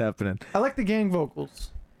while that's happening. I like the gang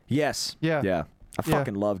vocals. Yes. Yeah. Yeah. I Yeah.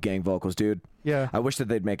 fucking love gang vocals, dude. Yeah. I wish that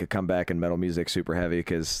they'd make a comeback in metal music super heavy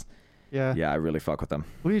because Yeah. Yeah, I really fuck with them.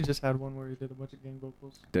 We just had one where he did a bunch of gang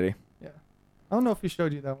vocals. Did he? Yeah. I don't know if he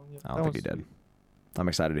showed you that one yet. I don't think he did. Sweet. I'm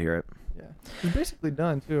excited to hear it. Yeah. He's basically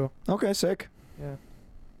done too. Okay, sick. Yeah.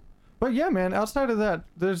 But yeah, man, outside of that,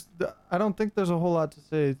 I don't think there's a whole lot to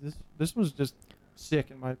say. This was just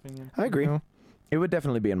sick in my opinion. I agree. You know? It would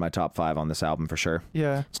definitely be in my top 5 on this album for sure.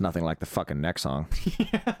 Yeah. It's nothing like the fucking next song.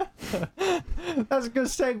 Yeah. That's a good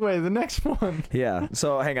segue. The next one. Yeah.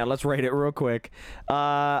 So hang on, let's rate it real quick.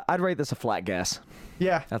 I'd rate this a flat guess.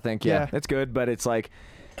 Yeah. I think, yeah, it's good, but it's like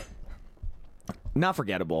not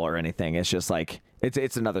forgettable or anything. It's just like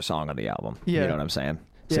it's another song on the album. Yeah. You know what I'm saying?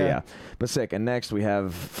 So yeah. But sick. And next we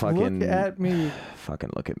have fucking Look at me.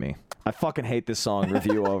 Fucking look at me. I fucking hate this song.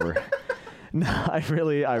 Review over. No, I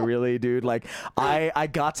really, dude. Like, I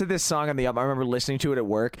got to this song on the album. I remember listening to it at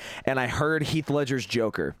work, and I heard Heath Ledger's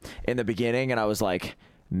Joker in the beginning, and I was like,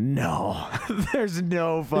 no, there's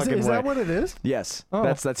no fucking Is way. that what it is? Yes, Oh.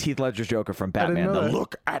 that's Heath Ledger's Joker from Batman. know The that.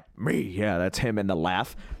 look at me. Yeah, that's him in the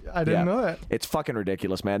laugh. I didn't know that. It's fucking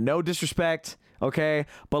ridiculous, man. No disrespect, okay?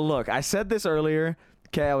 But look, I said this earlier.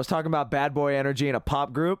 Okay, I was talking about bad boy energy in a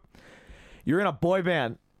pop group. You're in a boy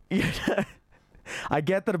band. I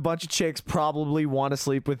get that a bunch of chicks probably want to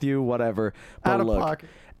sleep with you, whatever. But Out of look, pocket.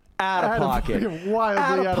 out of pocket.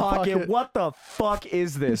 Wildly Out of pocket. What the fuck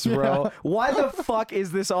is this, bro? Yeah. Why the fuck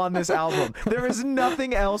is this on this album? There is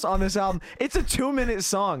nothing else on this album. It's a 2-minute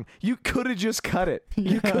song. You could have just cut it.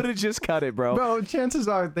 You could have just cut it, bro. Bro, chances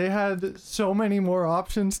are they had so many more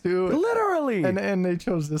options too. Literally. And they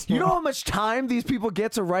chose this one. You know how much time these people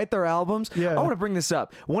get to write their albums? Yeah. I want to bring this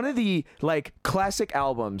up. One of the like classic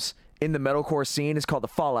albums in the metalcore scene is called The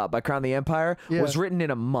Fallout by Crown the Empire. Yeah. Was written in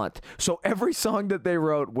a month. So every song that they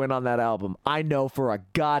wrote went on that album. I know for a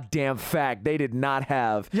goddamn fact they did not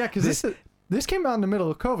have. Yeah, because this came out in the middle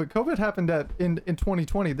of COVID. COVID happened in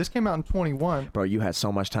 2020. This came out in 21. Bro, you had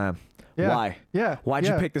so much time. Yeah. Why? Yeah. Why'd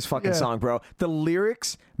you Yeah. pick this fucking Yeah. song, bro? The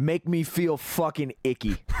lyrics make me feel fucking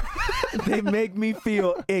icky. They make me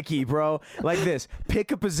feel icky, bro. Like this.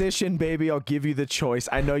 Pick a position, baby. I'll give you the choice.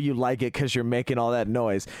 I know you like it because you're making all that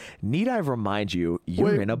noise. Need I remind you,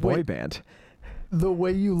 you're in a boy band. The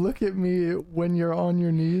way you look at me when you're on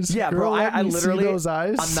your knees. Yeah, girl, bro. let I me see literally. those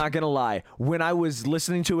eyes. I'm not gonna lie. When I was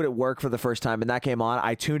listening to it at work for the first time and that came on,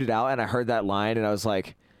 I tuned it out and I heard that line and I was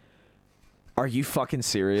like, "Are you fucking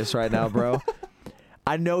serious right now, bro?"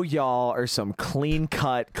 I know y'all are some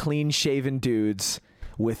clean-cut, clean-shaven dudes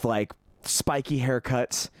with like spiky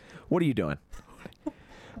haircuts. What are you doing,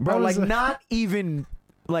 bro? Like not even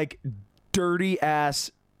like dirty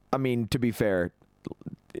ass. I mean, to be fair,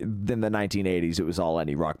 in the 1980s, it was all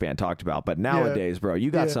any rock band talked about. But nowadays, bro,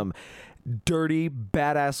 you got some dirty,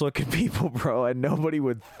 badass looking people, bro, and nobody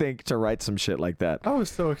would think to write some shit like that. I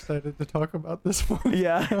was so excited to talk about this one.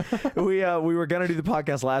 Yeah, we were gonna do the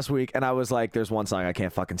podcast last week, and I was like, "There's one song I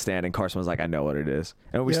can't fucking stand," and Carson was like, "I know what it is,"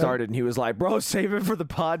 and we started, and he was like, "Bro, save it for the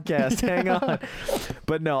podcast. Hang on."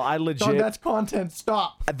 But no, I legit. Dog, that's content.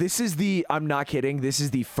 Stop. This is I'm not kidding. This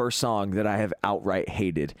is the first song that I have outright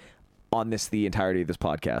hated on the entirety of this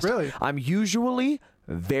podcast. Really? I'm usually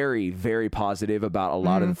very, very positive about a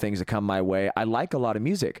lot of the things that come my way. I like a lot of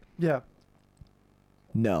music. Yeah.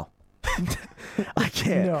 No. I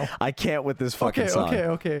can't. No. I can't with this fucking song.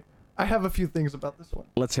 Okay. I have a few things about this one.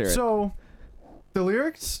 Let's hear it. So, the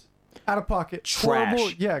lyrics, out of pocket. Trash.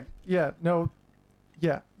 Horrible. Yeah,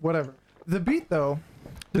 whatever. The beat though.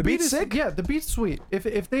 The beat's is sick? Yeah, the beat's sweet.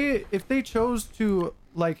 If they chose to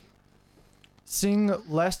like sing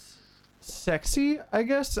less sexy, I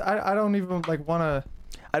guess I don't even like want to.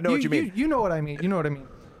 I know what you mean. You know what I mean. You know what I mean.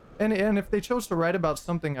 And if they chose to write about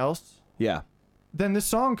something else, Yeah. then this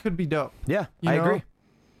song could be dope. Yeah, You I know? agree.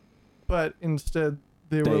 But instead,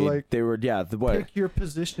 they were like, the what? pick your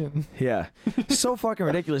position. Yeah. So fucking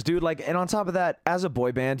ridiculous, dude. Like, and on top of that, as a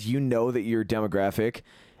boy band, you know that your demographic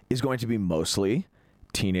is going to be mostly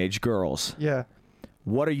teenage girls. Yeah.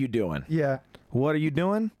 What are you doing? Yeah. What are you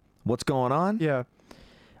doing? What's going on? Yeah.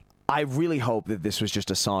 I really hope that this was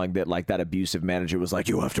just a song that like that abusive manager was like,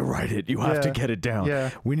 you have to write it. You have to Yeah. get it down.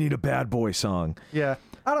 Yeah. We need a bad boy song. Yeah.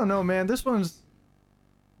 I don't know, man. This one's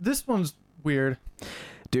weird.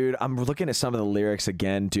 Dude, I'm looking at some of the lyrics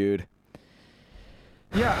again, dude.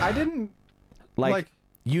 Yeah, I didn't Like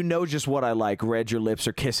you know just what I like. Red your lips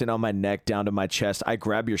are kissing on my neck down to my chest. I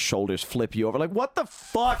grab your shoulders, flip you over. Like, what the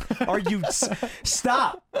fuck are you?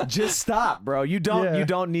 Stop. Just stop, bro. You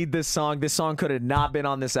don't need this song. This song could have not been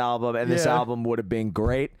on this album, and this Yeah. album would have been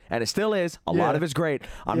great. And it still is. A lot of it's great.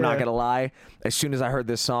 I'm not Yeah. gonna lie. As soon as I heard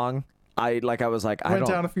this song, I was like, I went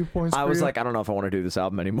don't. down a few points. I for was you. like, I don't know if I want to do this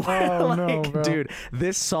album anymore. Oh, like, no, bro. dude,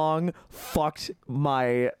 this song fucked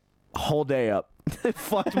my whole day up. It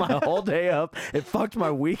fucked my whole day up. It fucked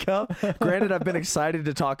my week up. Granted, I've been excited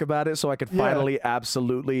to talk about it so I could finally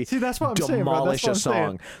absolutely See, that's what I'm saying, bro. demolish That's what a I'm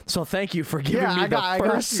song. So thank you for giving me I got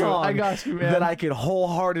first you. song I got you, man. that I could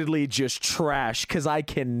wholeheartedly just trash because I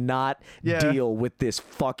cannot deal with this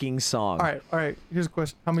fucking song. All right. Here's a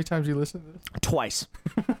question: how many times you listened to this? Twice.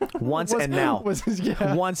 Once and now.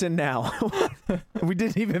 Once and now. We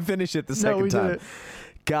didn't even finish it the second time. Didn't.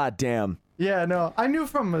 God damn. Yeah, no. I knew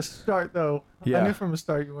from the start, though. Yeah. I knew from the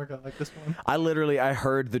start you weren't gonna like this one. I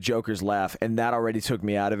heard the Joker's laugh, and that already took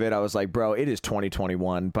me out of it. I was like, bro, it is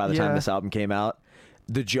 2021 by the time this album came out.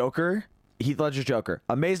 The Joker, Heath Ledger's Joker,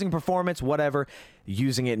 amazing performance, whatever.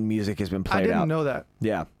 Using it in music has been played out. I didn't know that.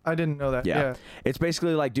 Yeah. I didn't know that. Yeah. It's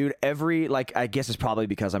basically like, dude, I guess it's probably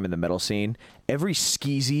because I'm in the metal scene. Every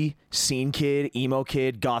skeezy scene kid, emo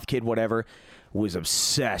kid, goth kid, whatever, was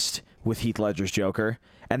obsessed with Heath Ledger's Joker.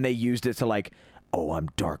 And they used it to like, oh, I'm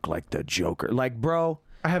dark like the Joker. Like, bro.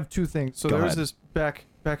 I have two things. So there was this back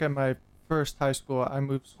at my first high school. I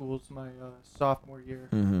moved schools my sophomore year.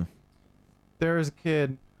 Mm-hmm. There was a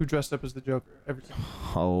kid who dressed up as the Joker every time.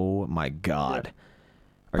 Oh my God. Yeah.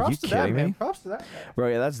 Are Props you to kidding that, me? Man. Props to that, man. Bro,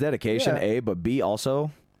 yeah, that's dedication, Yeah. A, but B,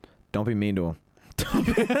 also, don't be mean to him.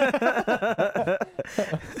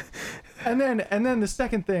 And then the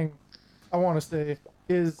second thing I want to say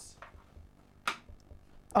is,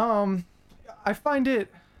 I find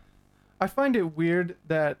it weird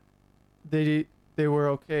that they were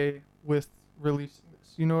okay with releasing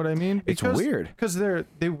this. You know what I mean? It's weird because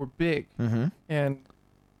they were big. Mm-hmm. And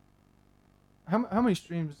how many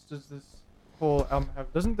streams does this whole album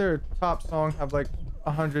have? Doesn't their top song have like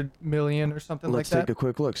 100 million or something Let's like that? take a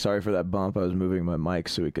quick look. Sorry for that bump. I was moving my mic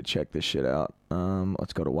so we could check this shit out.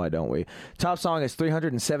 Let's go to Why Don't We? Top song is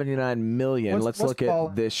 379 million. Let's look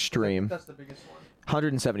at this stream. That's the biggest one.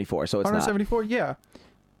 174, so it's 174, yeah.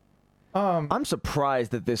 I'm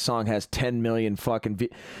surprised that this song has 10 million fucking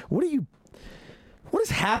What is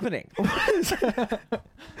happening?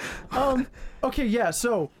 Okay, yeah,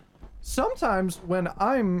 so sometimes when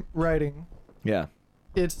I'm writing, Yeah.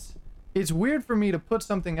 it's weird for me to put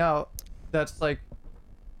something out that's like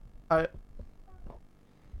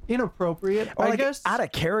inappropriate, Or I like guess. out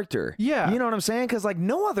of character. Yeah. You know what I'm saying? Because like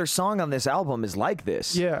no other song on this album is like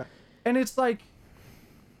this. Yeah. And it's like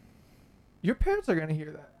your parents are gonna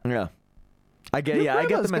hear that. Yeah. I get Your I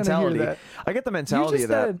get the grandma's gonna hear mentality. that. I get the You mentality just of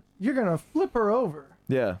that. said you're gonna flip her over.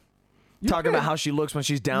 Yeah. Your Talking about parents- how she looks when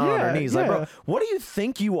she's down on her Yeah, knees. Like, bro, yeah. what do you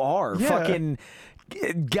think you are? Yeah. Fucking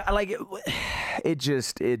like it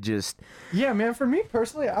just Yeah, man. For me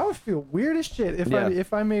personally, I would feel weird as shit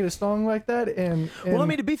if I made a song like that. And Well, I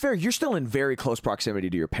mean, to be fair, you're still in very close proximity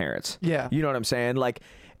to your parents. Yeah. You know what I'm saying? Like,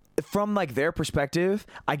 from like their perspective,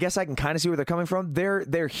 I guess I can kind of see where they're coming from.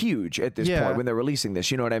 They're huge at this Yeah. point when they're releasing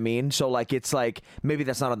this. You know what I mean? So like, it's like maybe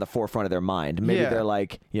that's not on the forefront of their mind. Maybe Yeah. they're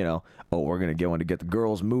like, you know, oh, we're gonna get one to get the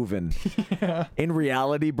girls moving. In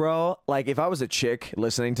reality, bro, like if I was a chick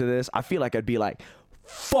listening to this, I feel like I'd be like,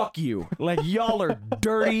 fuck you. Like, y'all are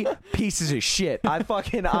dirty pieces of shit.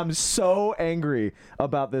 I'm so angry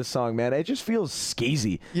about this song, man. It just feels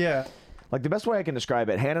skeezy. yeah. Like, the best way I can describe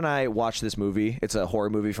it, Hannah and I watched this movie. It's a horror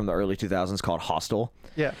movie from the early 2000s called Hostel.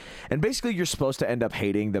 Yeah. And basically, you're supposed to end up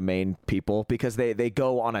hating the main people because they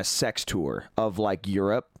go on a sex tour of, like,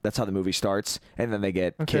 Europe. That's how the movie starts. And then they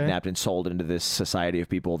get kidnapped and sold into this society of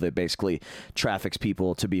people that basically traffics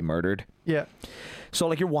people to be murdered. Yeah. So,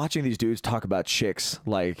 like, you're watching these dudes talk about chicks,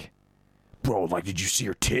 like, bro, like, did you see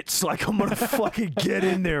her tits? Like, I'm gonna fucking get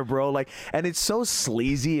in there, bro. Like, and it's so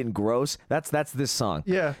sleazy and gross. That's this song.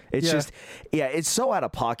 Yeah. It's just, it's so out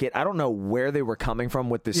of pocket. I don't know where they were coming from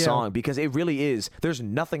with this song because it really is. There's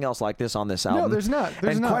nothing else like this on this album. No, there's not.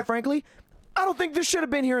 There's and not. quite frankly, I don't think this should have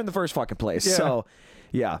been here in the first fucking place. Yeah. So,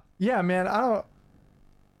 yeah. Yeah, man. I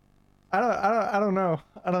don't know.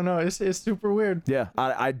 I don't know. It's super weird. Yeah.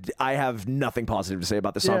 I have nothing positive to say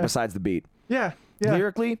about this song Yeah. besides the beat. Yeah. Yeah.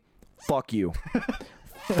 Lyrically, fuck you.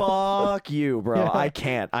 Fuck you, bro. Yeah. I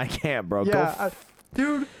can't, bro. Yeah,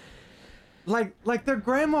 dude. Like their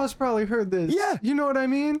grandma's probably heard this. Yeah. You know what I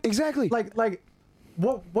mean? Exactly. Like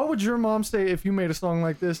what would your mom say if you made a song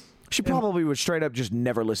like this? She probably would straight up just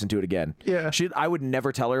never listen to it again. Yeah. I would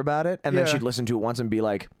never tell her about it, and then Yeah. she'd listen to it once and be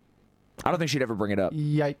like, I don't think she'd ever bring it up.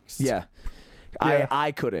 Yikes. Yeah. Yeah.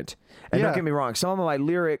 I couldn't. And Yeah. don't get me wrong, some of my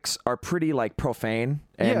lyrics are pretty like profane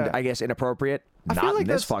and Yeah. I guess inappropriate. I feel Not like in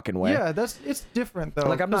this that's- fucking way. Yeah, it's different though.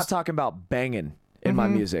 Like, I'm not talking about banging in my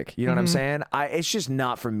music. You know what I'm saying? It's just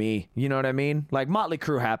not for me. You know what I mean? Like, Motley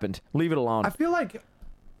Crue happened. Leave it alone. I feel like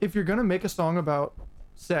if you're gonna make a song about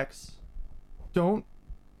sex, don't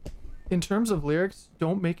in terms of lyrics,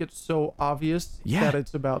 don't make it so obvious that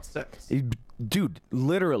it's about sex. Dude,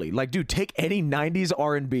 literally, like, dude, take any 90s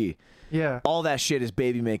R&B. Yeah. All that shit is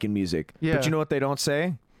baby making music. Yeah. But you know what they don't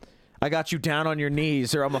say? I got you down on your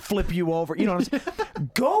knees, or I'm gonna flip you over. You know what I'm saying?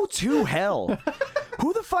 Go to hell.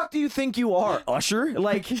 Who the fuck do you think you are, Usher?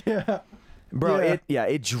 Like, Yeah. bro, Yeah.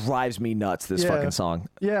 it drives me nuts, this fucking song.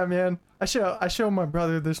 Yeah, man. I showed my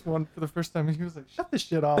brother this one for the first time, and he was like, "Shut this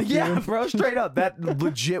shit off." Yeah, dude. bro, straight up. That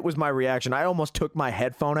legit was my reaction. I almost took my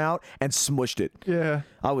headphone out and smushed it. Yeah.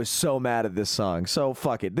 I was so mad at this song. So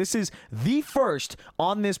fuck it. This is the first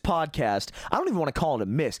on this podcast. I don't even want to call it a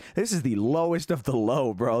miss. This is the lowest of the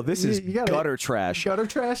low, bro. This is gutter trash. Gutter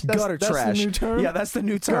trash? Gutter That's trash. the new term? Yeah, that's the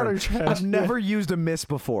new term. Gutter trash, I've never used a miss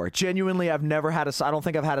before. Genuinely, I've never had I don't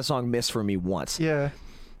think I've had a song miss for me once. Yeah.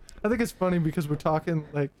 I think it's funny because we're talking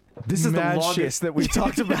like This is the longest shit. that we've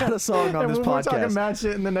talked about a song on and this we're podcast. talking mad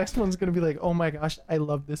shit, and the next one's gonna be like, "Oh my gosh, I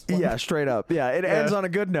love this one." Yeah, straight up. Yeah, it ends on a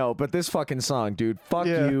good note, but this fucking song, dude, fuck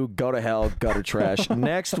you, go to hell, gutter trash.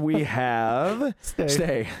 Next we have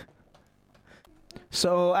Stay.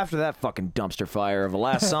 So after that fucking dumpster fire of a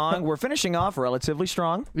last song, we're finishing off relatively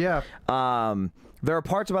strong. Yeah. There are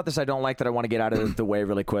parts about this I don't like that I want to get out of the way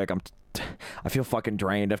really quick. I feel fucking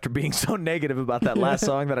drained after being so negative about that last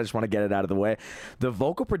song that I just want to get it out of the way. The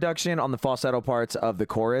vocal production on the falsetto parts of the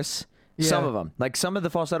chorus, some of them, like some of the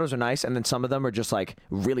falsettos are nice, and then some of them are just like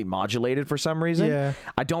really modulated for some reason. Yeah.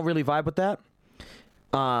 I don't really vibe with that.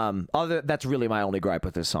 That's really my only gripe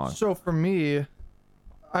with this song. So for me,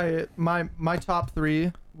 my top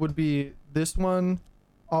 3 would be this one,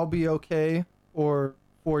 I'll Be Okay, or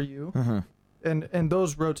For You. Mm-hmm. And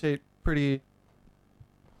those rotate pretty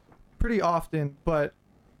often, but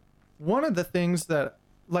one of the things that,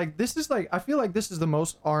 like, this is like, I feel like this is the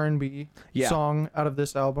most R&B song out of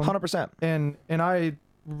this album. 100%. And I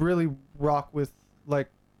really rock with like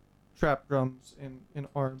trap drums in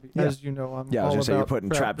R&B. Yeah. As you know, I'm I was all gonna say you're about putting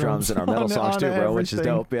trap drums in our metal songs too, bro, which is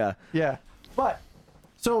everything. dope. Yeah. Yeah. But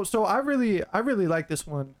so I really like this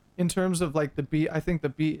one in terms of like the beat. I think the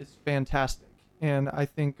beat is fantastic, and I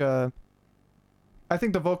think the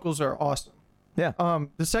vocals are awesome. Yeah.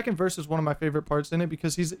 The second verse is one of my favorite parts in it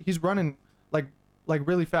because he's running like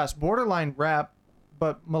really fast, borderline rap,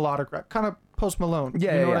 but melodic rap, kind of Post Malone.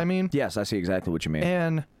 Yeah. You know what I mean? Yes, I see exactly what you mean.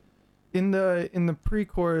 And in the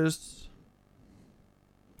pre-chorus,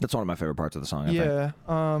 That's one of my favorite parts of the song. I think.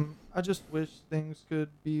 yeah. I just wish things could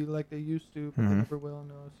be like they used to, but they Mhm. never will.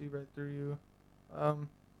 No, I see right through you.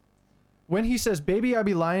 When he says, "Baby, I'd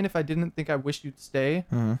be lying if I didn't think I wish you'd stay."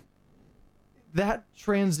 Mm-hmm. That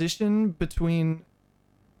transition between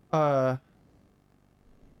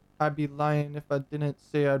I'd be lying if I didn't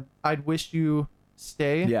say I'd wish you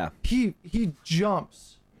stay. Yeah. He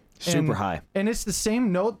jumps Super high, and it's the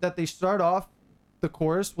same note that they start off the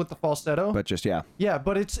chorus with the falsetto. but just Yeah,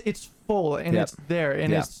 but it's full and Yep. it's there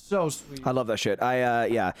and Yep. it's so sweet. I love that shit.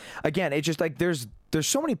 Yeah. Again, it's just like there's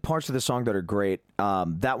so many parts of the song that are great.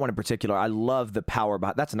 That one in particular, I love the power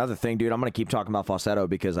behind. That's another thing, dude. I'm gonna keep talking about falsetto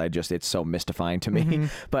because it's so mystifying to me.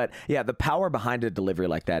 But yeah, the power behind a delivery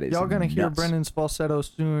like that is Y'all gonna hear nuts. Brendan's falsetto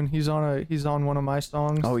soon. He's on one of my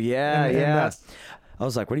songs. Oh yeah, And yeah. that's- I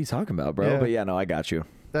was like, what are you talking about, bro? Yeah. But yeah, no, I got you.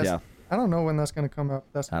 Yeah. I don't know when that's gonna come out.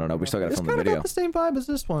 I don't know. We still gotta it's film the kinda video. got the same vibe as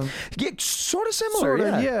this one. Yeah, sort of similar.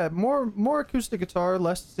 Sorta, yeah. more acoustic guitar,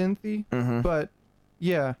 less synthy. Mhm. But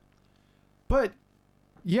yeah,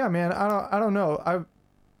 man. I don't know.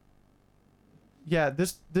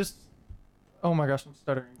 This. Oh my gosh, I'm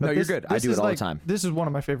stuttering. But No, you're this- good. I this do it is all the like- time. This is one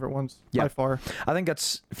of my favorite ones by far. I think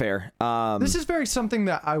that's fair. This is very something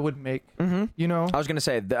that I would make. You know. I was gonna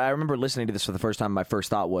say I remember listening to this for the first time. My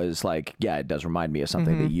first thought was like, yeah, it does remind me of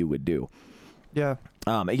something that you would do. Yeah.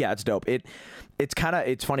 Yeah, it's dope.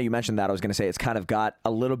 It's funny you mentioned that. I was gonna say it's kind of got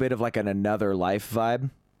a little bit of like an Another Life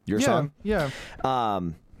vibe. Your song. Yeah.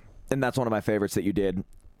 And that's one of my favorites that you did.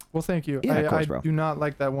 Well, thank you. Yeah, of course, I bro. do not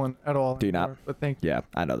like that one at all. Do you not? anymore, But thank you. Yeah,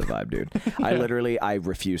 I know the vibe, dude. I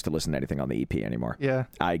refuse to listen to anything on the EP anymore. Yeah.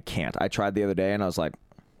 I can't. I tried the other day and I was like,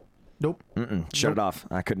 Nope. shut it off.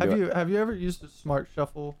 I couldn't do it. Have you ever used a smart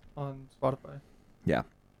shuffle on Spotify? Yeah.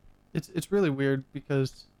 It's really weird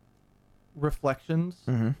because Reflections,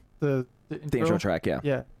 the intro track, yeah.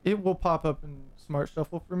 Yeah, it will pop up in smart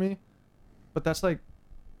shuffle for me, but that's like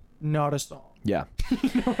not a song. Yeah.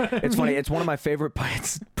 It's funny. It's one of my favorite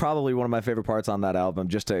parts. Probably one of my favorite parts on that album.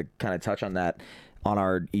 Just to kind of touch on that on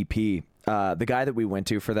our EP. The guy that we went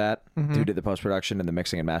to for that, who did the post production and the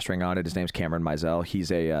mixing and mastering on it, his name's Cameron Mizell.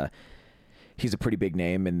 He's a pretty big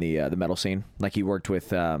name in the metal scene. Like he worked with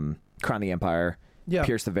Crown the Empire, Yeah.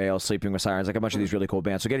 Pierce the Veil, Sleeping with Sirens, like a bunch of these really cool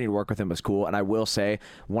bands. So getting to work with him was cool. And I will say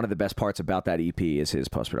one of the best parts about that EP is his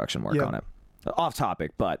post-production work on it. Off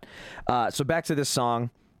topic, but so back to this song.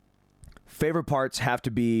 Favorite parts have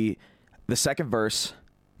to be the second verse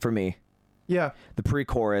for me, Yeah. the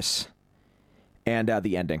pre-chorus, and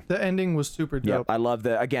the ending. The ending was super dope. I love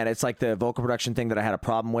again, it's like the vocal production thing that I had a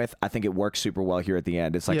problem with. I think it works super well here at the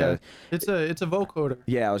end. It's like it's a vocoder.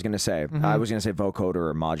 Yeah, I was going to say. I was going to say vocoder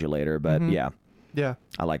or modulator, but yeah. Yeah.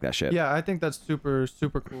 I like that shit. Yeah, I think that's super,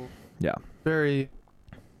 super cool. Yeah. Very,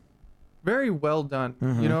 very well done.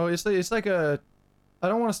 You know, it's like I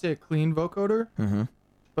don't want to say a clean vocoder,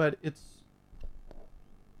 but it's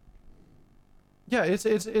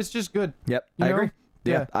just good. Yep, You I know? agree.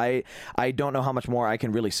 Yeah, Yeah. I don't know how much more I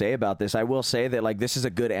can really say about this. I will say that like this is a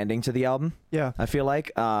good ending to the album. Yeah. I feel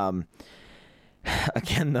like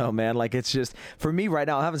again though, man, like it's just for me right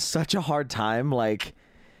now I'm having such a hard time like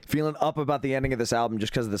feeling up about the ending of this album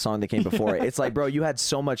just because of the song that came before it. It's like, bro, you had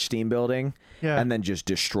so much steam building and then just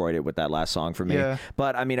destroyed it with that last song for me. Yeah.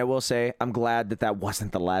 But I mean, I will say I'm glad that that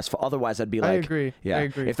wasn't the last. Otherwise, I'd be like, I agree. Yeah. I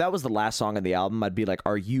agree. If that was the last song on the album, I'd be like,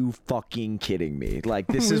 are you fucking kidding me? Like,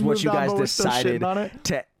 this We is what moved you on, guys but we're still decided shitting on it.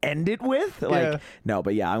 to end it with? Like, Yeah. no,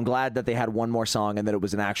 but yeah, I'm glad that they had one more song and that it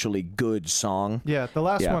was an actually good song. Yeah, the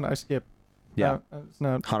last Yeah. one I skipped. Yeah. It's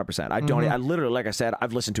not. 100%. I don't. I literally, like I said,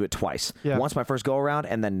 I've listened to it twice. Yeah. Once my first go around,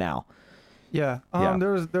 and then now. Yeah. Yeah.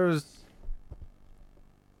 There was.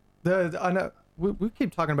 I know we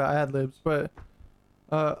keep talking about ad libs, but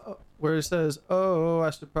where it says, "Oh, I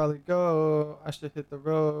should probably go. I should hit the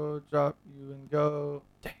road, drop you and go."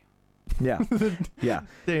 Damn. Yeah. Yeah.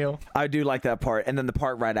 Damn. I do like that part, and then the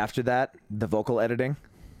part right after that, the vocal editing.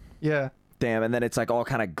 Yeah. Damn, and then it's like all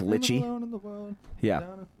kind of glitchy. Alone in the world, Yeah.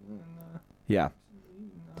 down in Yeah.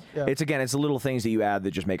 yeah. It's again, it's the little things that you add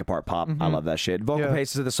that just make a part pop. I love that shit. Vocal Yeah.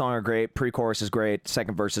 paces of the song are great. Pre-chorus is great.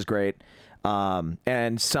 Second verse is great.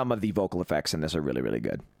 And some of the vocal effects in this are really, really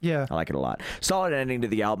good. Yeah. I like it a lot. Solid ending to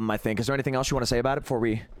the album, I think. Is there anything else you want to say about it before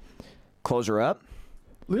we close her up?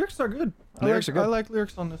 Lyrics are good. Lyrics are good. I like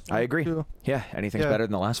lyrics on this one. I agree. Too. Yeah, anything's Yeah. better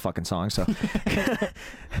than the last fucking song, so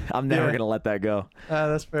I'm never Yeah. gonna let that go.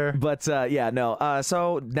 That's fair. But yeah, no.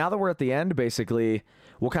 So now that we're at the end, basically,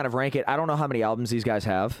 we'll kind of rank it. I don't know how many albums these guys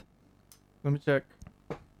have. Let me check.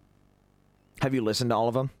 Have you listened to all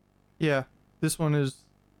of them? Yeah, this one is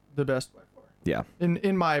the best by far. Yeah.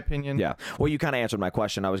 In my opinion. Yeah. Well, you kind of answered my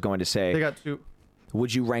question. I was going to say, They got two.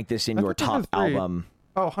 would you rank this in I your thought they top had three. album?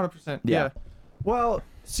 Oh, 100%. Yeah. Yeah. Well,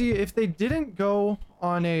 see, if they didn't go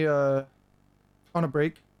on a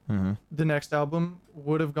break, Mm-hmm. the next album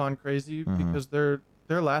would have gone crazy because their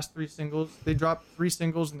last three singles, they dropped 3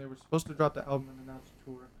 singles and they were supposed to drop the album and announce a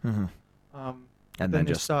tour. Mm-hmm. And then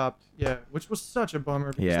they stopped. Yeah, which was such a bummer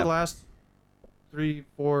because Yeah. the last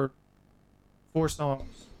 4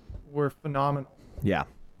 songs were phenomenal. Yeah.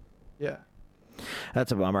 Yeah.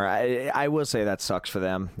 That's a bummer. I will say that sucks for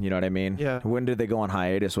them. You know what I mean? Yeah. When did they go on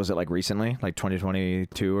hiatus? Was it like recently? Like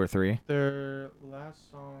 2022 or 3? Their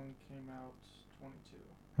last song came out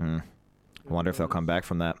 22. I wonder if they'll come back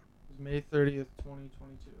from that. It was May 30th,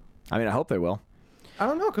 2022. I mean, I hope they will. I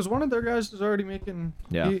don't know, because one of their guys is already making...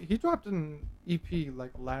 Yeah. He dropped an EP, like,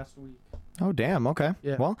 last week. Oh, damn. Okay.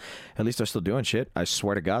 Yeah. Well, at least they're still doing shit. I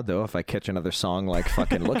swear to God, though, if I catch another song like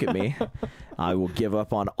fucking Look at Me, I will give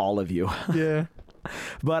up on all of you. Yeah.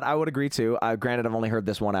 But I would agree, too. Granted, I've only heard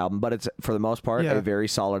this one album, but it's, for the most part, Yeah. a very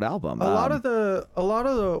solid album. A lot of the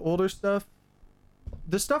older stuff,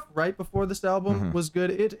 the stuff right before this album was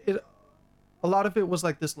good. A lot of it was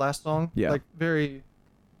like this last song. Yeah. Like very,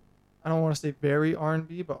 I don't want to say very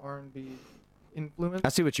R&B, but R&B influence. I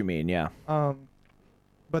see what you mean, yeah.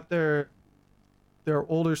 But their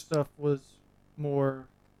older stuff was more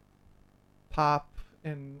pop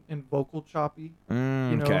and vocal choppy.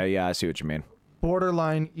 know? Okay, yeah, I see what you mean.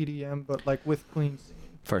 Borderline EDM, but like with clean singing.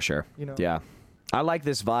 For sure. You know? Yeah. I like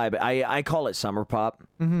this vibe. I call it summer pop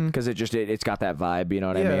because it's got that vibe. You know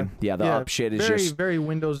what I mean? Yeah. The up shit is very, just very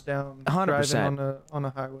windows down. 100%. Driving on a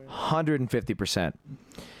highway. 150%.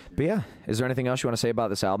 But yeah, is there anything else you want to say about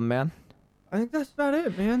this album, man? I think that's about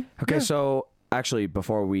it, man. Okay, Yeah. so actually,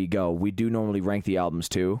 before we go, we do normally rank the albums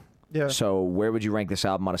too. Yeah. So where would you rank this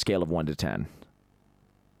album on a scale of 1 to 10?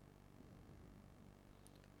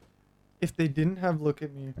 If they didn't have Look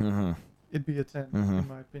at Me, Mm-hmm. it'd be a 10 in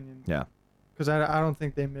my opinion. Yeah. Because I don't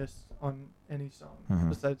think they missed on any song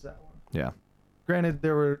besides that one. Yeah. Granted,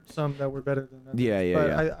 there were some that were better than others. Yeah, but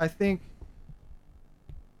yeah.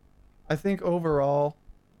 I think overall,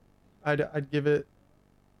 I'd give it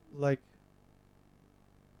like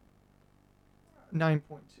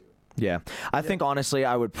 9.2. Yeah. I think, honestly,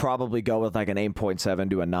 I would probably go with like an 8.7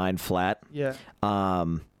 to a 9 flat. Yeah.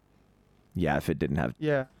 Yeah, if it didn't have...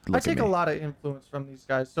 Yeah. I take a lot of influence from these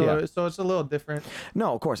guys, so it's a little different.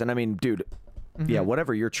 No, of course. And I mean, dude... Yeah,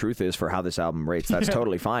 whatever your truth is for how this album rates, that's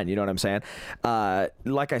totally fine. You know what I'm saying?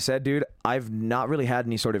 Like I said, dude, I've not really had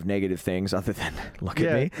any sort of negative things other than look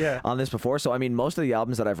at me on this before. So, I mean, most of the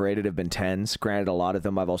albums that I've rated have been 10s. Granted, a lot of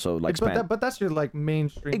them I've also like spent. But that's your like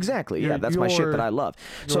mainstream. Exactly. Yeah, that's my shit that I love.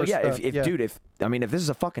 So yeah, stuff, dude, if this is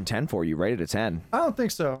a fucking 10 for you, rate it a 10. I don't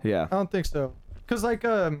think so. Yeah. I don't think so. Cause like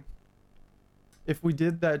if we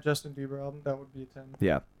did that Justin Bieber album, that would be a 10.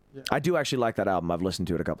 Yeah. Yeah. I do actually like that album. I've listened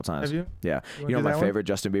to it a couple times. Have you? Yeah. You know what my favorite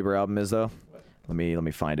Justin Bieber album is, though? What? Let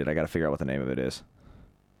me find it. I got to figure out what the name of it is.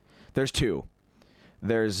 There's two.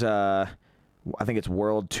 There's I think it's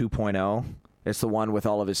World 2.0. It's the one with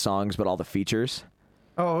all of his songs but all the features.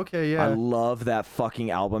 Oh, okay, yeah. I love that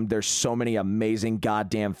fucking album. There's so many amazing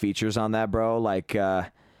goddamn features on that, bro. Like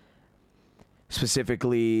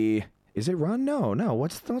specifically, is it Run? No.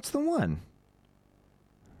 What's the one?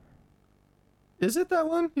 Is it that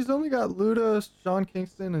one? He's only got Luda, Sean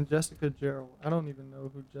Kingston, and Jessica Gerald. I don't even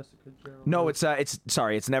know who Jessica Gerald No, is.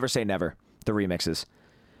 it's Never Say Never, the remixes.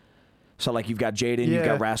 So, like, you've got Jaden, you've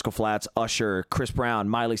got Rascal Flatts, Usher, Chris Brown,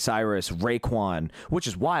 Miley Cyrus, Raekwon, which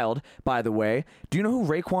is wild, by the way. Do you know who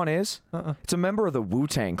Raekwon is? It's a member of the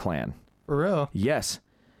Wu-Tang Clan. For real? Yes.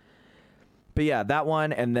 But yeah, that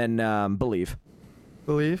one, and then Believe.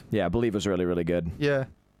 Believe? Yeah, Believe was really, really good. Yeah.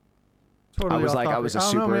 Totally. I was a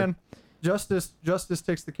super... know, man. Justice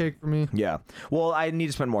takes the cake for me. Yeah. Well, I need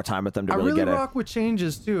to spend more time with them to really get it. I really rock with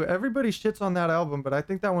Changes, too. Everybody shits on that album, but I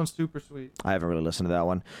think that one's super sweet. I haven't really listened to that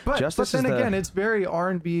one. But then again, it's very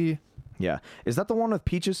R&B. Yeah. Is that the one with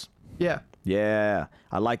Peaches? Yeah. Yeah.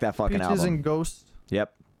 I like that fucking album. Peaches and Ghost.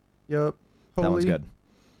 Yep. Holy. That one's good.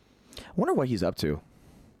 I wonder what he's up to.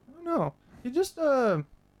 I don't know. He just fired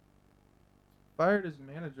his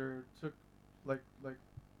manager, took like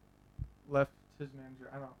left his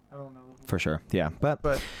manager. I don't know. For sure. Yeah.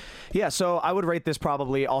 But yeah, so I would rate this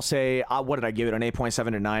probably, I'll say, what did I give it? An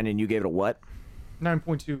 8.7 to 9, and you gave it a what?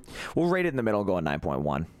 9.2. We'll rate it in the middle, go a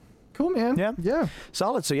 9.1. Cool, man. Yeah.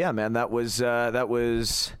 Solid. So yeah, man, that was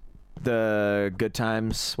the Good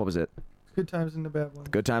Times. What was it? Good Times and the Bad Ones.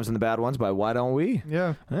 Good Times and the Bad Ones by Why Don't We?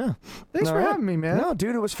 Yeah. Yeah. Thanks for having me, man. No,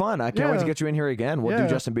 dude, it was fun. I can't wait to get you in here again. We'll do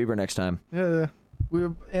Justin Bieber next time. Yeah.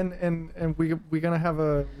 We're gonna have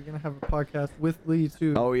a podcast with Lee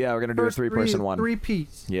too. Oh yeah, we're gonna do a 3-person one.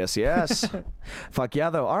 3-piece. Yes. Fuck yeah,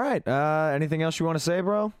 though. All right. Anything else you want to say,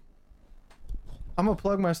 bro? I'm gonna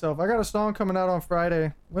plug myself. I got a song coming out on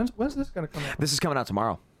Friday. When's this gonna come out? This is coming out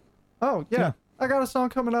tomorrow. Oh yeah. I got a song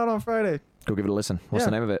coming out on Friday. Go give it a listen. What's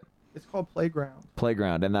the name of it? It's called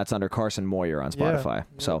Playground. And that's under Carson Moyer on Spotify. Yeah.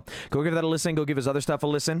 So go give that a listen. Go give his other stuff a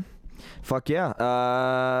listen. Fuck yeah.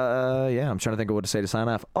 I'm trying to think of what to say to sign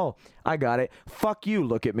off. Oh, I got it. Fuck you,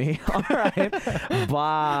 look at me. All right.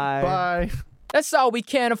 Bye. Bye. That's all we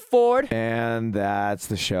can afford. And that's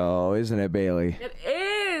the show, isn't it, Bailey? It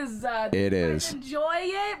is. It is. Enjoy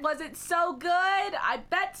it? Was it so good? I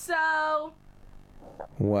bet so.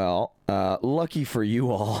 Well, lucky for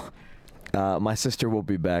you all. My sister will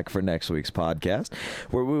be back for next week's podcast,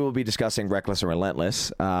 where we will be discussing Reckless and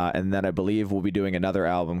Relentless, and then I believe we'll be doing another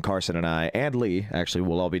album. Carson and I, and Lee, actually,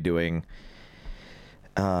 will all be doing,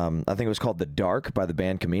 I think it was called The Dark by the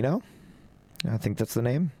band Camino. I think that's the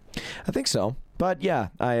name. I think so. But yeah,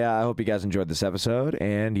 I hope you guys enjoyed this episode,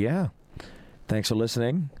 and yeah, thanks for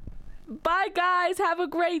listening. Bye, guys. Have a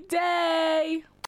great day.